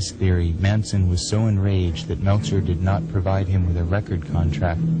 According to this theory, Manson was so enraged that Melcher did not provide him with a record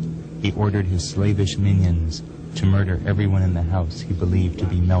contract, he ordered his slavish minions to murder everyone in the house he believed to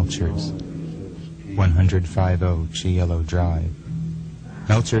be Melcher's. 150 Chielo Drive.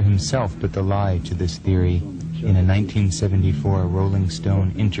 Melcher himself put the lie to this theory in a 1974 Rolling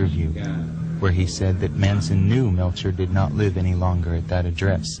Stone interview, where he said that Manson knew Melcher did not live any longer at that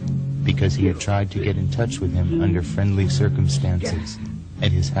address because he had tried to get in touch with him under friendly circumstances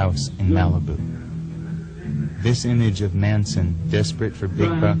at his house in Malibu. This image of Manson, desperate for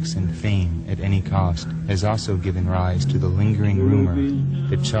big bucks and fame at any cost, has also given rise to the lingering rumor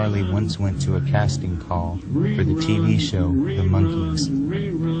that Charlie once went to a casting call for the TV show The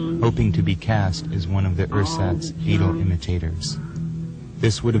Monkees, hoping to be cast as one of the ersatz Beatle imitators.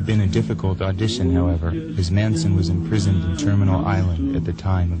 This would have been a difficult audition, however, as Manson was imprisoned in Terminal Island at the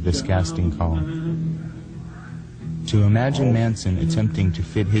time of this casting call. To imagine Manson attempting to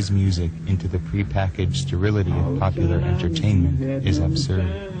fit his music into the prepackaged sterility of popular entertainment is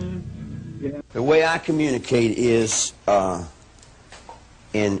absurd. The way I communicate is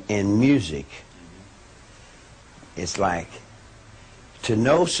in music. It's like to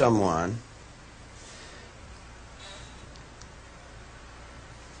know someone.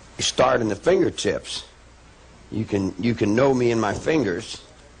 You start in the fingertips. You can know me in my fingers.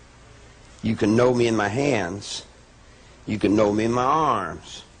 You can know me in my hands. You can know me in my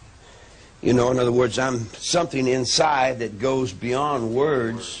arms. You know, in other words, I'm something inside that goes beyond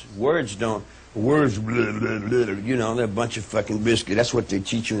words. Words, blah, blah, blah, you know, they're a bunch of fucking biscuits. That's what they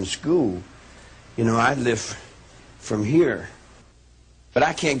teach you in school. You know, I live from here. But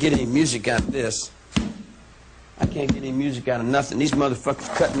I can't get any music out of this. I can't get any music out of nothing. These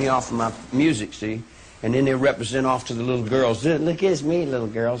motherfuckers cut me off of my music, see? And then they represent off to the little girls. Look at me, little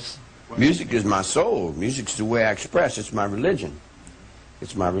girls. Music is my soul. Music's the way I express. It's my religion.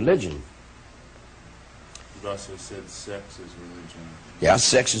 It's my religion. You've also said sex is religion. Yeah,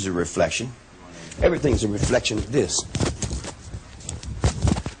 sex is a reflection. Everything's a reflection of this.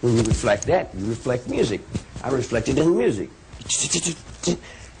 When you reflect that, you reflect music. I reflect it in music.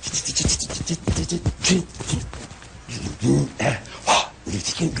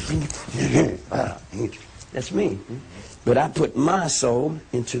 That's me. But I put my soul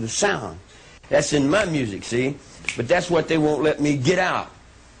into the sound. That's in my music, see? But that's what they won't let me get out.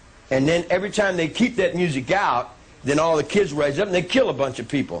 And then every time they keep that music out, then all the kids rise up and they kill a bunch of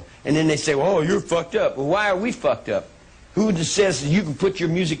people. And then they say, well, oh, you're fucked up. Well, why are we fucked up? Who just says you can put your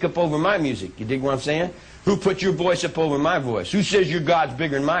music up over my music? You dig what I'm saying? Who put your voice up over my voice? Who says your God's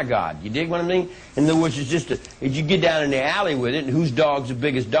bigger than my God? You dig what I mean? In other words, it's just if you get down in the alley with it, and whose dog's the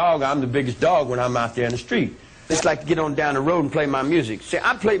biggest dog? I'm the biggest dog when I'm out there in the street. It's like to get on down the road and play my music. See,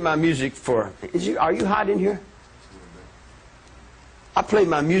 I play my music for... Are you hot in here? I play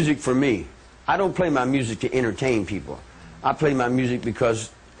my music for me. I don't play my music to entertain people. I play my music because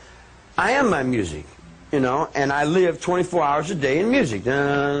I am my music, you know, and I live 24 hours a day in music.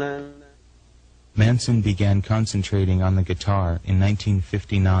 Manson began concentrating on the guitar in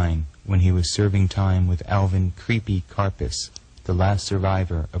 1959 when he was serving time with Alvin Creepy Karpis, the last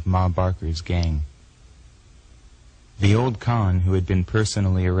survivor of Ma Barker's gang. The old con, who had been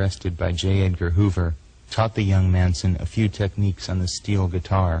personally arrested by J. Edgar Hoover, taught the young Manson a few techniques on the steel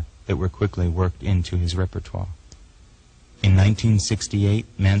guitar that were quickly worked into his repertoire. In 1968,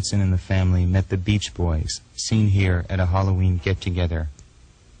 Manson and the family met the Beach Boys, seen here at a Halloween get-together.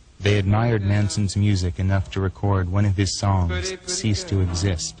 They admired Manson's music enough to record one of his songs, Cease to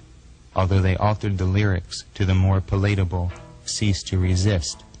Exist, although they altered the lyrics to the more palatable Cease to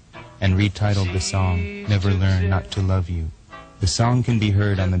Resist, and retitled the song Never Learn Not to Love You. The song can be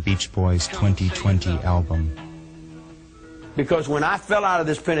heard on the Beach Boys' 2020 album. Because when I fell out of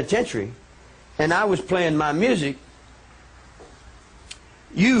this penitentiary and I was playing my music,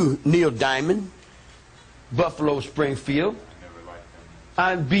 you, Neil Diamond, Buffalo Springfield,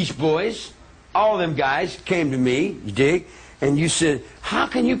 Beach Boys, all them guys came to me, you dig, and you said, how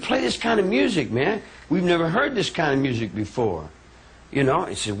can you play this kind of music, man? We've never heard this kind of music before. You know,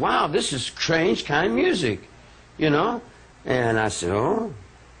 he said, wow, this is strange kind of music, you know? And I said, oh.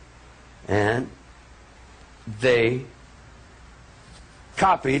 And they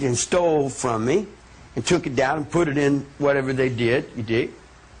copied and stole from me and took it down and put it in whatever they did, you dig?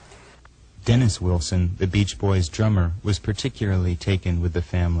 Dennis Wilson, the Beach Boys' drummer, was particularly taken with the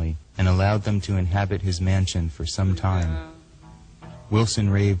family and allowed them to inhabit his mansion for some time. Wilson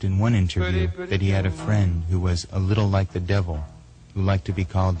raved in one interview that he had a friend who was a little like the devil, who liked to be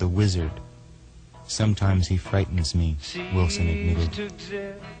called the wizard. Sometimes he frightens me, Wilson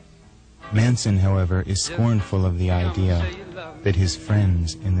admitted. Manson, however, is scornful of the idea that his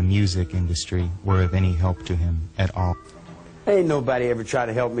friends in the music industry were of any help to him at all. Ain't nobody ever tried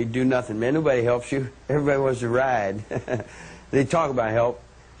to help me do nothing, man. Nobody helps you. Everybody wants to ride. They talk about help,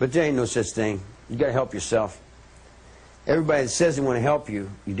 but there ain't no such thing. You got to help yourself. Everybody that says they want to help you,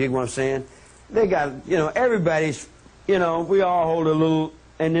 you dig what I'm saying? They got, you know, everybody's, you know, we all hold a little,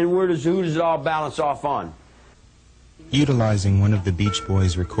 and then who does it all balance off on? Utilizing one of the Beach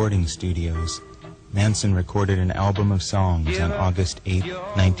Boys' recording studios, Manson recorded an album of songs on August 8,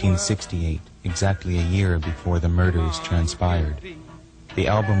 1968, exactly a year before the murders transpired. The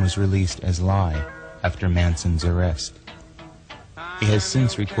album was released as Lie after Manson's arrest. He has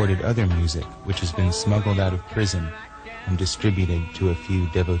since recorded other music which has been smuggled out of prison and distributed to a few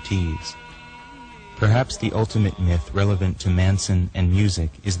devotees. Perhaps the ultimate myth relevant to Manson and music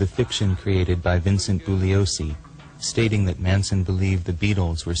is the fiction created by Vincent Bugliosi, stating that Manson believed the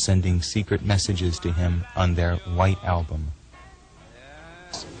Beatles were sending secret messages to him on their White Album.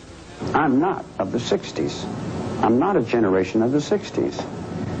 I'm not of the 60s. I'm not a generation of the 60s.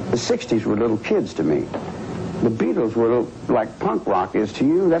 The 60s were little kids to me. The Beatles were like punk rock is to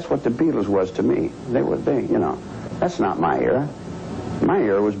you. That's what the Beatles was to me. They, you know, that's not my era. My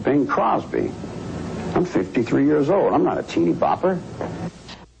era was Bing Crosby. I'm 53 years old. I'm not a teeny bopper.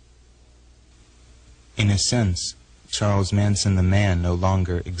 In a sense, Charles Manson the man no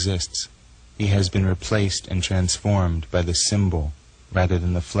longer exists. He has been replaced and transformed by the symbol rather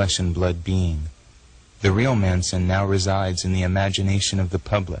than the flesh and blood being. The real Manson now resides in the imagination of the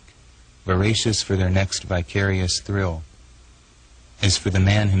public, voracious for their next vicarious thrill. As for the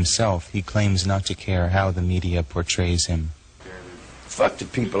man himself, he claims not to care how the media portrays him. Fuck the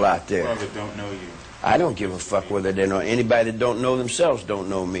people out there. Well, that don't know you. I don't give a fuck whether they know. Anybody that don't know themselves don't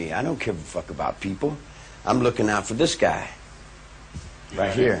know me. I don't give a fuck about people. I'm looking out for this guy.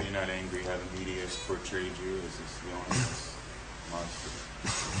 Right here. You're not angry how the media has portrayed you as this villainous monster.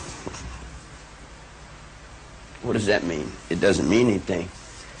 What does that mean? It doesn't mean anything.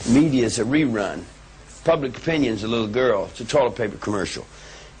 Media is a rerun. Public opinion's a little girl. It's a toilet paper commercial.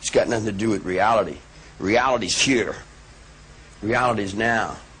 It's got nothing to do with reality. Reality's here. Reality's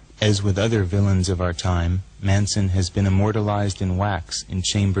now. As with other villains of our time, Manson has been immortalized in wax in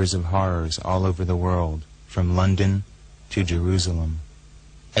chambers of horrors all over the world, from London to Jerusalem.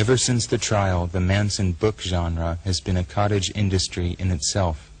 Ever since the trial, the Manson book genre has been a cottage industry in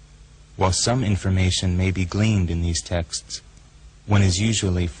itself. While some information may be gleaned in these texts, one is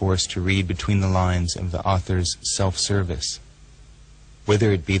usually forced to read between the lines of the author's self-service.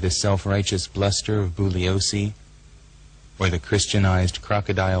 Whether it be the self-righteous bluster of Bugliosi, or the Christianized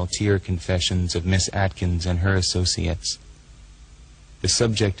crocodile tear confessions of Miss Atkins and her associates, the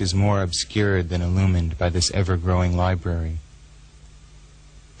subject is more obscured than illumined by this ever-growing library.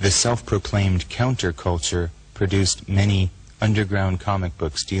 The self-proclaimed counterculture produced many underground comic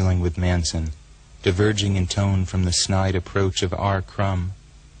books dealing with Manson, diverging in tone from the snide approach of R. Crumb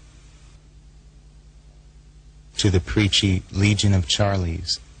to the preachy Legion of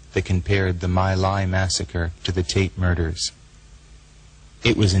Charlies that compared the My Lai massacre to the Tate murders.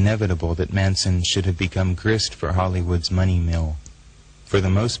 It was inevitable that Manson should have become grist for Hollywood's money mill. For the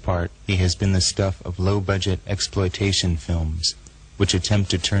most part, he has been the stuff of low-budget exploitation films, which attempt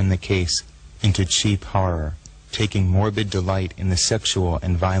to turn the case into cheap horror, taking morbid delight in the sexual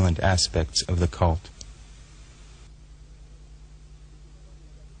and violent aspects of the cult.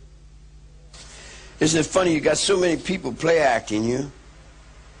 Isn't it funny you got so many people play acting you?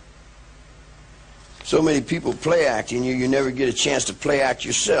 So many people play acting you, you never get a chance to play act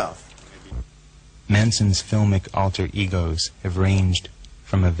yourself. Manson's filmic alter egos have ranged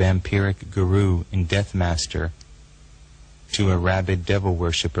from a vampiric guru in Death Master to a rabid devil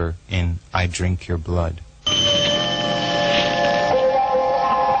worshipper in I Drink Your Blood.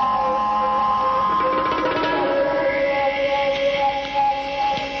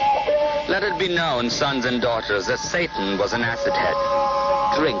 Let it be known, sons and daughters, that Satan was an acid head.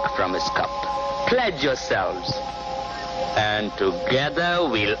 Drink from his cup. Pledge yourselves. And together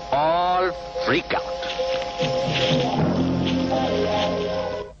we'll all freak out.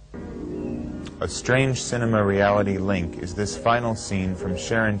 A strange cinema reality link is this final scene from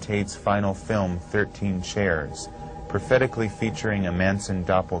Sharon Tate's final film, 13 Chairs, prophetically featuring a Manson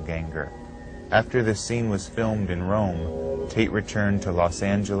doppelganger. After the scene was filmed in Rome, Tate returned to Los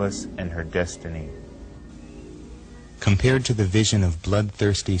Angeles and her destiny. Compared to the vision of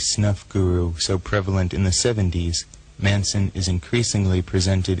bloodthirsty snuff guru so prevalent in the 70s, Manson is increasingly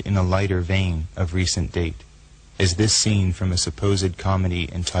presented in a lighter vein of recent date, as this scene from a supposed comedy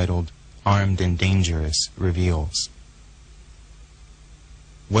entitled Armed and Dangerous reveals.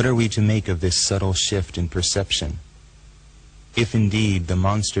 What are we to make of this subtle shift in perception? If indeed the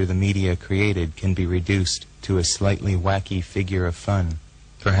monster the media created can be reduced to a slightly wacky figure of fun,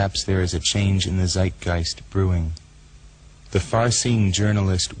 perhaps there is a change in the zeitgeist brewing. The far-seeing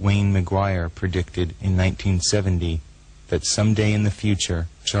journalist Wayne McGuire predicted in 1970 that someday in the future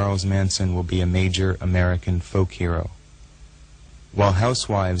Charles Manson will be a major American folk hero. While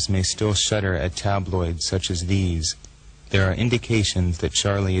housewives may still shudder at tabloids such as these, there are indications that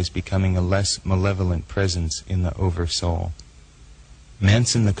Charlie is becoming a less malevolent presence in the oversoul.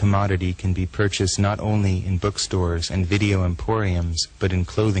 Manson the commodity can be purchased not only in bookstores and video emporiums, but in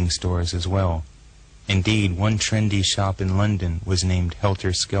clothing stores as well. Indeed, one trendy shop in London was named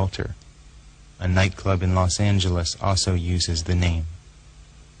Helter Skelter. A nightclub in Los Angeles also uses the name.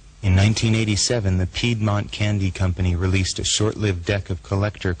 In 1987, the Piedmont Candy Company released a short-lived deck of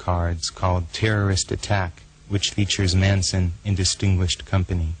collector cards called Terrorist Attack, which features Manson in distinguished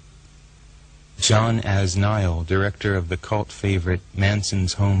company. John Asnile, director of the cult favorite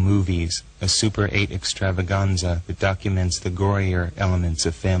Manson's Home Movies, a Super 8 extravaganza that documents the gorier elements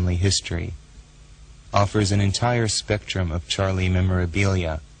of family history, offers an entire spectrum of Charlie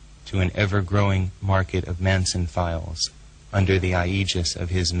memorabilia to an ever-growing market of Manson files under the aegis of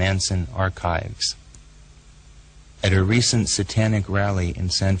his Manson Archives. At a recent satanic rally in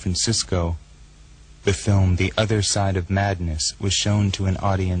San Francisco, the film The Other Side of Madness was shown to an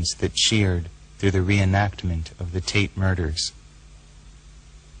audience that cheered through the reenactment of the Tate murders.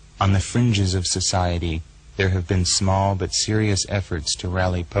 On the fringes of society, there have been small but serious efforts to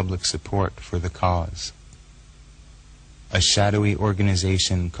rally public support for the cause. A shadowy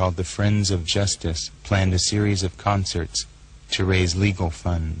organization called the Friends of Justice planned a series of concerts to raise legal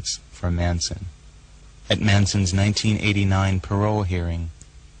funds for Manson. At Manson's 1989 parole hearing,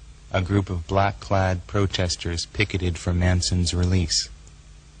 a group of black-clad protesters picketed for Manson's release.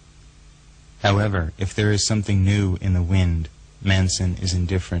 However, if there is something new in the wind, Manson is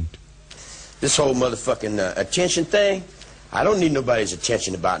indifferent. This whole motherfucking attention thing, I don't need nobody's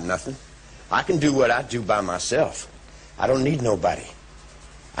attention about nothing. I can do what I do by myself. I don't need nobody.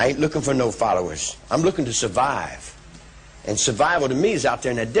 I ain't looking for no followers. I'm looking to survive. And survival to me is out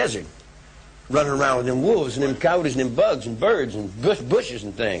there in that desert, running around with them wolves and them coyotes and them bugs and birds and bushes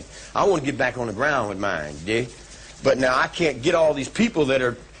and things. I want to get back on the ground with mine, you dig? But now I can't get all these people that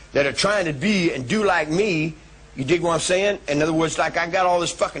are trying to be and do like me. You dig what I'm saying? In other words, like I got all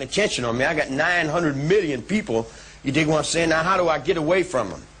this fucking attention on me. I got 900 million people. You dig what I'm saying? Now how do I get away from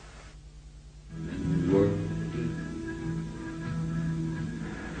them?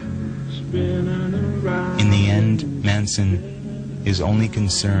 In the end, Manson is only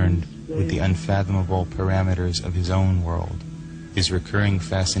concerned with the unfathomable parameters of his own world, his recurring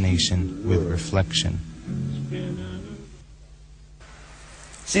fascination with reflection.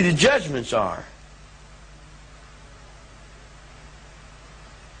 See, the judgments are,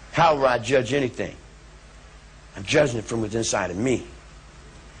 how will I judge anything? I'm judging it from within inside of me.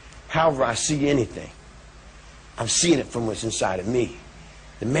 However I see anything, I'm seeing it from what's inside of me.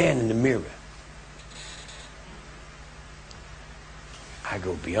 The man in the mirror. I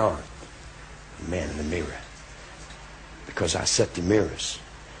go beyond the man in the mirror because I set the mirrors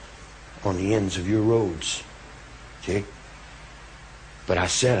on the ends of your roads, Jake. But I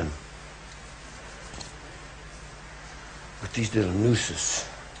set them with these little nooses.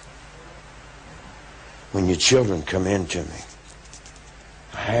 When your children come in to me,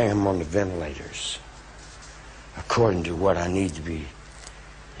 I hang them on the ventilators according to what I need to be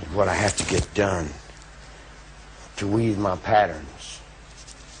and what I have to get done, to weave my patterns,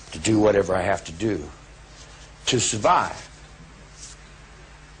 to do whatever I have to do, to survive.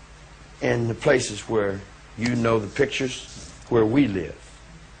 In the places where you know the pictures, where we live.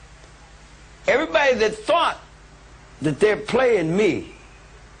 Everybody that thought that they're playing me,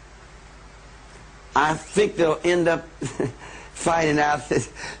 I think they'll end up finding out that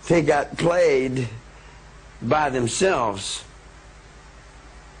they got played by themselves.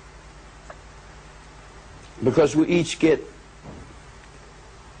 Because we each get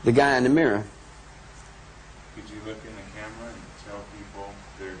the guy in the mirror. Could you look in the camera and tell people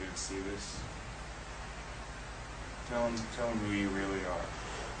they're going to see this? Tell them who you really are.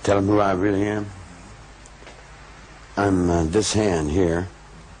 Tell them who I really am. I'm this hand here,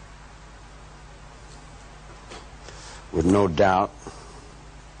 with no doubt.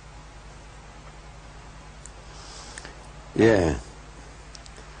 Yeah.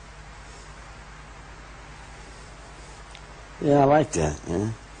 Yeah, I like that.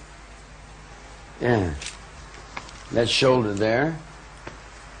 Yeah. Yeah. That shoulder there.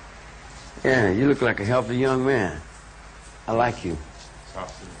 Yeah, you look like a healthy young man. I like you. Talk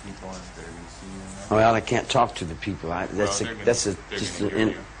to the people if they're going to see you. Well, I can't talk to the people. That's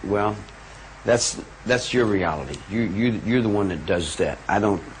your reality. You're the one that does that. I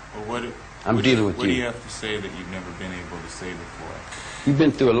don't. Well, I'm dealing with you. What do you have to say that you've never been able to say before? You've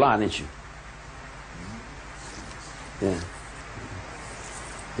been through a lot, ain't you? Yeah.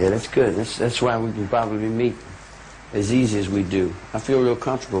 Yeah, that's good. That's why we can probably meet as easy as we do. I feel real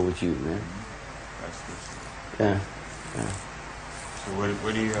comfortable with you, man. That's good. Yeah. Yeah. So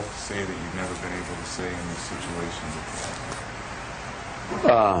what do you have to say that you've never been able to say in this situation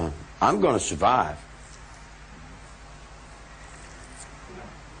before? I'm going to survive.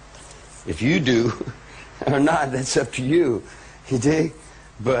 If you do or not, that's up to you. You dig?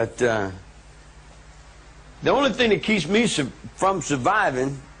 But the only thing that keeps me from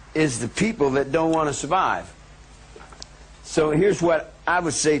surviving is the people that don't want to survive. So here's what I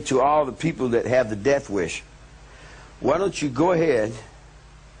would say to all the people that have the death wish. Why don't you go ahead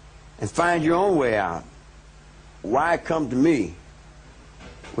and find your own way out? Why come to me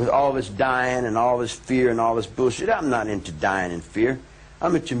with all this dying and all this fear and all this bullshit? I'm not into dying and fear.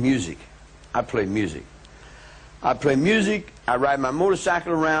 I'm into music. I play music. I play music, I ride my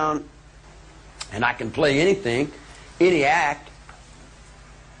motorcycle around, and I can play anything, any act.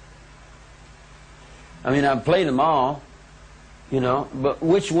 I mean, I've played them all, you know, but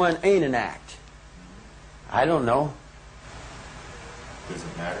which one ain't an act? I don't know. Does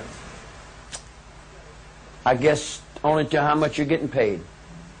it matter? I guess only to how much you're getting paid.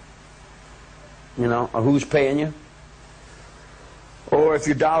 You know, or who's paying you. Or if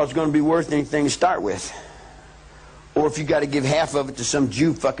your dollar's going to be worth anything to start with. Or if you got to give half of it to some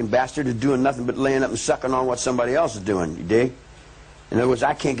Jew fucking bastard who's doing nothing but laying up and sucking on what somebody else is doing, you dig? In other words,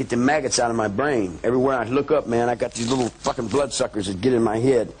 I can't get the maggots out of my brain. Everywhere I look up, man, I got these little fucking bloodsuckers that get in my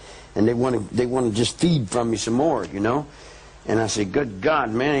head, and they want to just feed from me some more, you know? And I say, good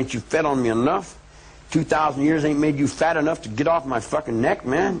God, man, ain't you fed on me enough? 2,000 years ain't made you fat enough to get off my fucking neck,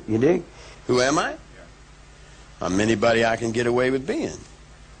 man, you dig? Who am I? I'm anybody I can get away with being.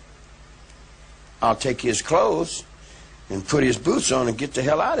 I'll take his clothes and put his boots on and get the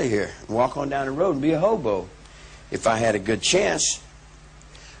hell out of here and walk on down the road and be a hobo if I had a good chance.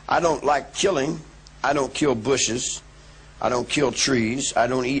 I don't like killing. I don't kill bushes. I don't kill trees. I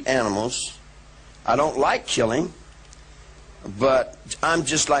don't eat animals. I don't like killing, but I'm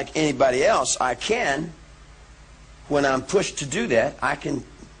just like anybody else. I can, when I'm pushed to do that, I can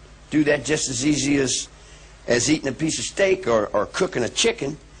do that just as easy as eating a piece of steak or cooking a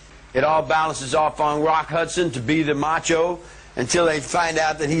chicken. It all balances off on Rock Hudson to be the macho until they find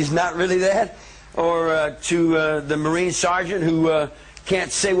out that he's not really that, or to the Marine sergeant who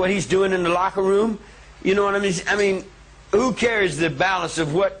can't say what he's doing in the locker room. You know what I mean? I mean, who cares the balance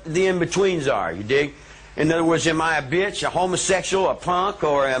of what the in-betweens are, you dig? In other words, am I a bitch, a homosexual, a punk,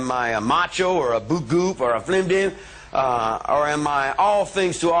 or am I a macho, or a boot goop, or a flim-dim, or am I all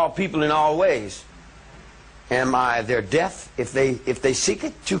things to all people in all ways? Am I their death if they seek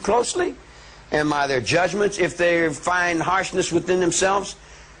it too closely? Am I their judgments if they find harshness within themselves?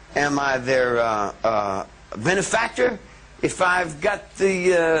 Am I their benefactor if I've got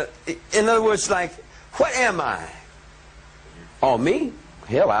the... in other words, like, what am I? Oh, me?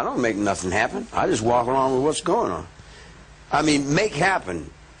 Hell, I don't make nothing happen. I just walk along with what's going on. I mean, make happen.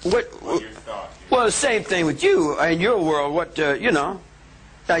 What your thought? Well, the same thing with you in your world. What, you know,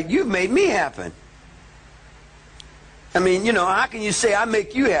 like you've made me happen. I mean, you know, how can you say I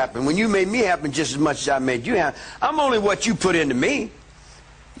make you happen when you made me happen just as much as I made you happen? I'm only what you put into me.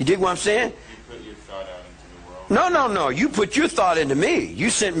 You dig what I'm saying? You put your thought out into the world. No. You put your thought into me. You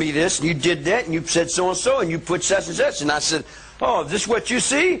sent me this, and you did that, and you said so-and-so, and you put such and such. And I said, oh, this is what you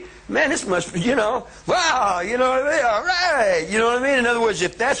see? Man, this must be, you know, wow, you know what I mean? All right. You know what I mean? In other words,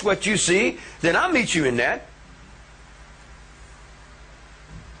 if that's what you see, then I'll meet you in that.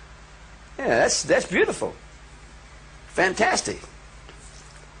 Yeah, that's beautiful. Fantastic.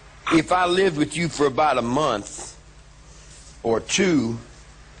 If I lived with you for about a month or two,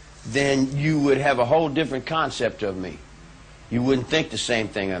 then you would have a whole different concept of me. You wouldn't think the same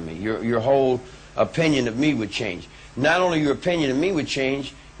thing of me. Your whole opinion of me would change. Not only your opinion of me would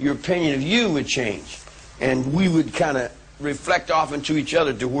change, your opinion of you would change. And we would kind of reflect off into each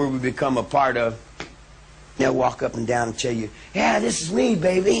other to where we become a part of. They'll walk up and down and tell you, yeah, this is me,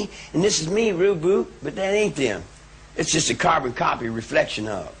 baby, and this is me, real boo, but that ain't them. It's just a carbon copy reflection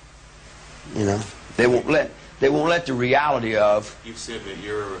of. You know, they won't let the reality of. You've said that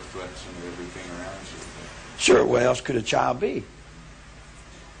you're a reflection of everything around you. Sure, what else could a child be?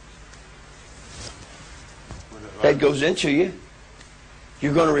 That goes into you.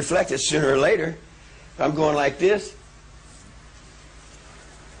 You're going to reflect it sooner or later. If I'm going like this,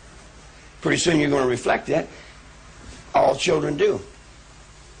 pretty soon you're going to reflect that. All children do.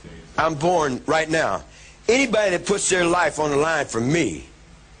 I'm born right now. Anybody that puts their life on the line for me,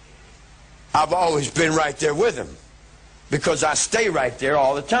 I've always been right there with them, because I stay right there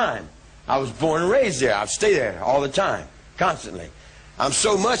all the time. I was born and raised there. I stay there all the time, constantly. I'm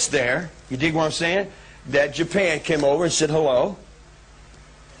so much there, you dig what I'm saying, that Japan came over and said hello.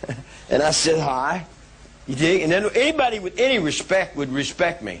 And I said hi. You dig? And then anybody with any respect would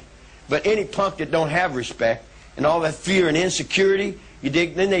respect me. But any punk that don't have respect and all that fear and insecurity, you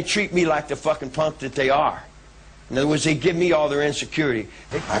dig, then they treat me like the fucking punk that they are. In other words, they give me all their insecurity.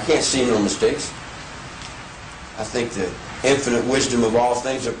 I can't see no mistakes. I think the infinite wisdom of all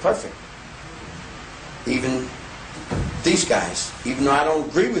things are perfect. Even these guys, even though I don't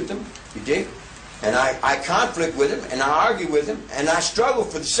agree with them, you dig? And I conflict with them, and I argue with them, and I struggle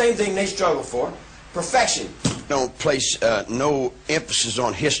for the same thing they struggle for, perfection. Don't place no emphasis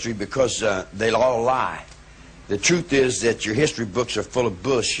on history because they'll all lie. The truth is that your history books are full of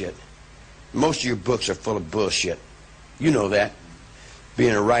bullshit. Most of your books are full of bullshit. You know that,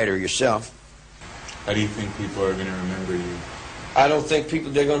 being a writer yourself. How do you think people are going to remember you? I don't think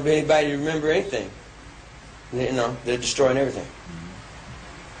they're going to be anybody to remember anything. You know, they're destroying everything.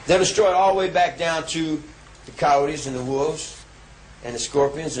 They'll destroy it all the way back down to the coyotes and the wolves and the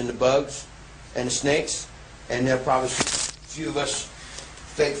scorpions and the bugs and the snakes. And there'll probably a few of us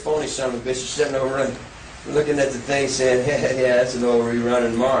fake phony son of a bitches sitting over and looking at the thing saying, yeah, that's an old rerun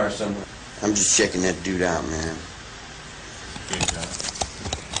in Mars somewhere. I'm just checking that dude out, man.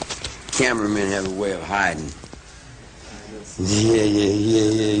 Cameramen have a way of hiding.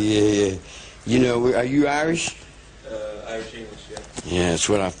 Yeah. You know, are you Irish? Irish English, yeah. Yeah, that's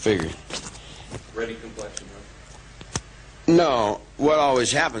what I figured. Ready complexion, right? No, what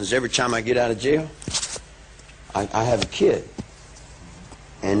always happens every time I get out of jail, I have a kid.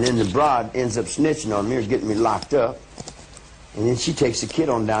 And then the broad ends up snitching on me or getting me locked up. And then she takes the kid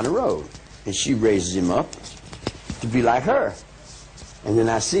on down the road. And she raises him up to be like her. And then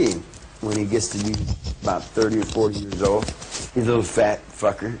I see him when he gets to be about 30 or 40 years old. He's a little fat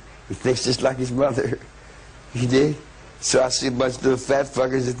fucker. He thinks just like his mother. You did? So I see a bunch of little fat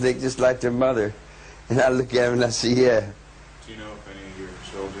fuckers that think just like their mother. And I look at him and I say, yeah. Do you know if any of your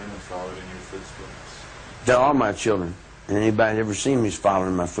children have followed in your footsteps? They're all my children. And anybody that's ever seen me is following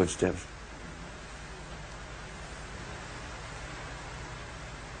in my footsteps.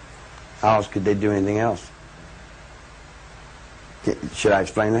 How else could they do anything else? Should I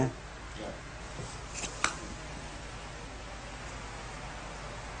explain that?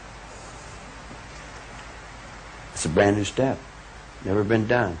 It's a brand new step. Never been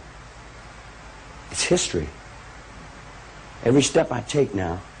done. It's history. Every step I take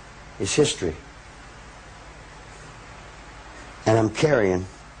now is history. And I'm carrying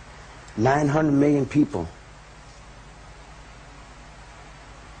 900 million people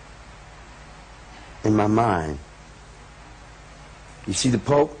in my mind. You see the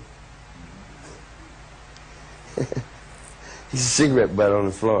Pope? He's a cigarette butt on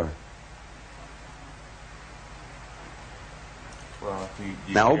the floor. Well,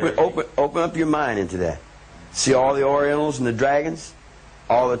 you Now open up your mind into that. See all the Orientals and the dragons?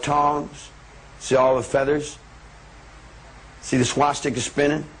 All the tongs? See all the feathers? See the swastika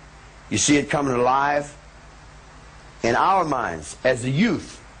spinning? You see it coming alive? In our minds as a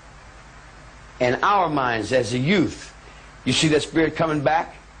youth, you see that spirit coming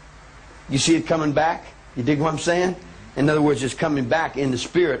back? You see it coming back? You dig what I'm saying? In other words, it's coming back in the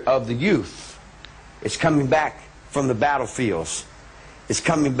spirit of the youth. It's coming back from the battlefields. It's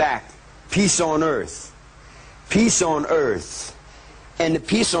coming back. Peace on earth. Peace on earth. And the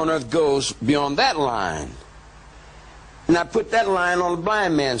peace on earth goes beyond that line. And I put that line on the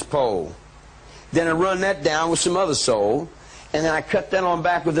blind man's pole. Then I run that down with some other soul. And then I cut that on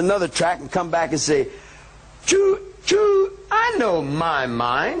back with another track and come back and say, True, I know my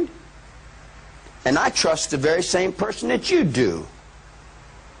mind. And I trust the very same person that you do.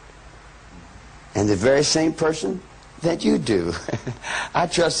 And the very same person that you do. I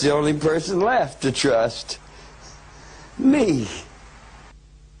trust the only person left to trust. Me.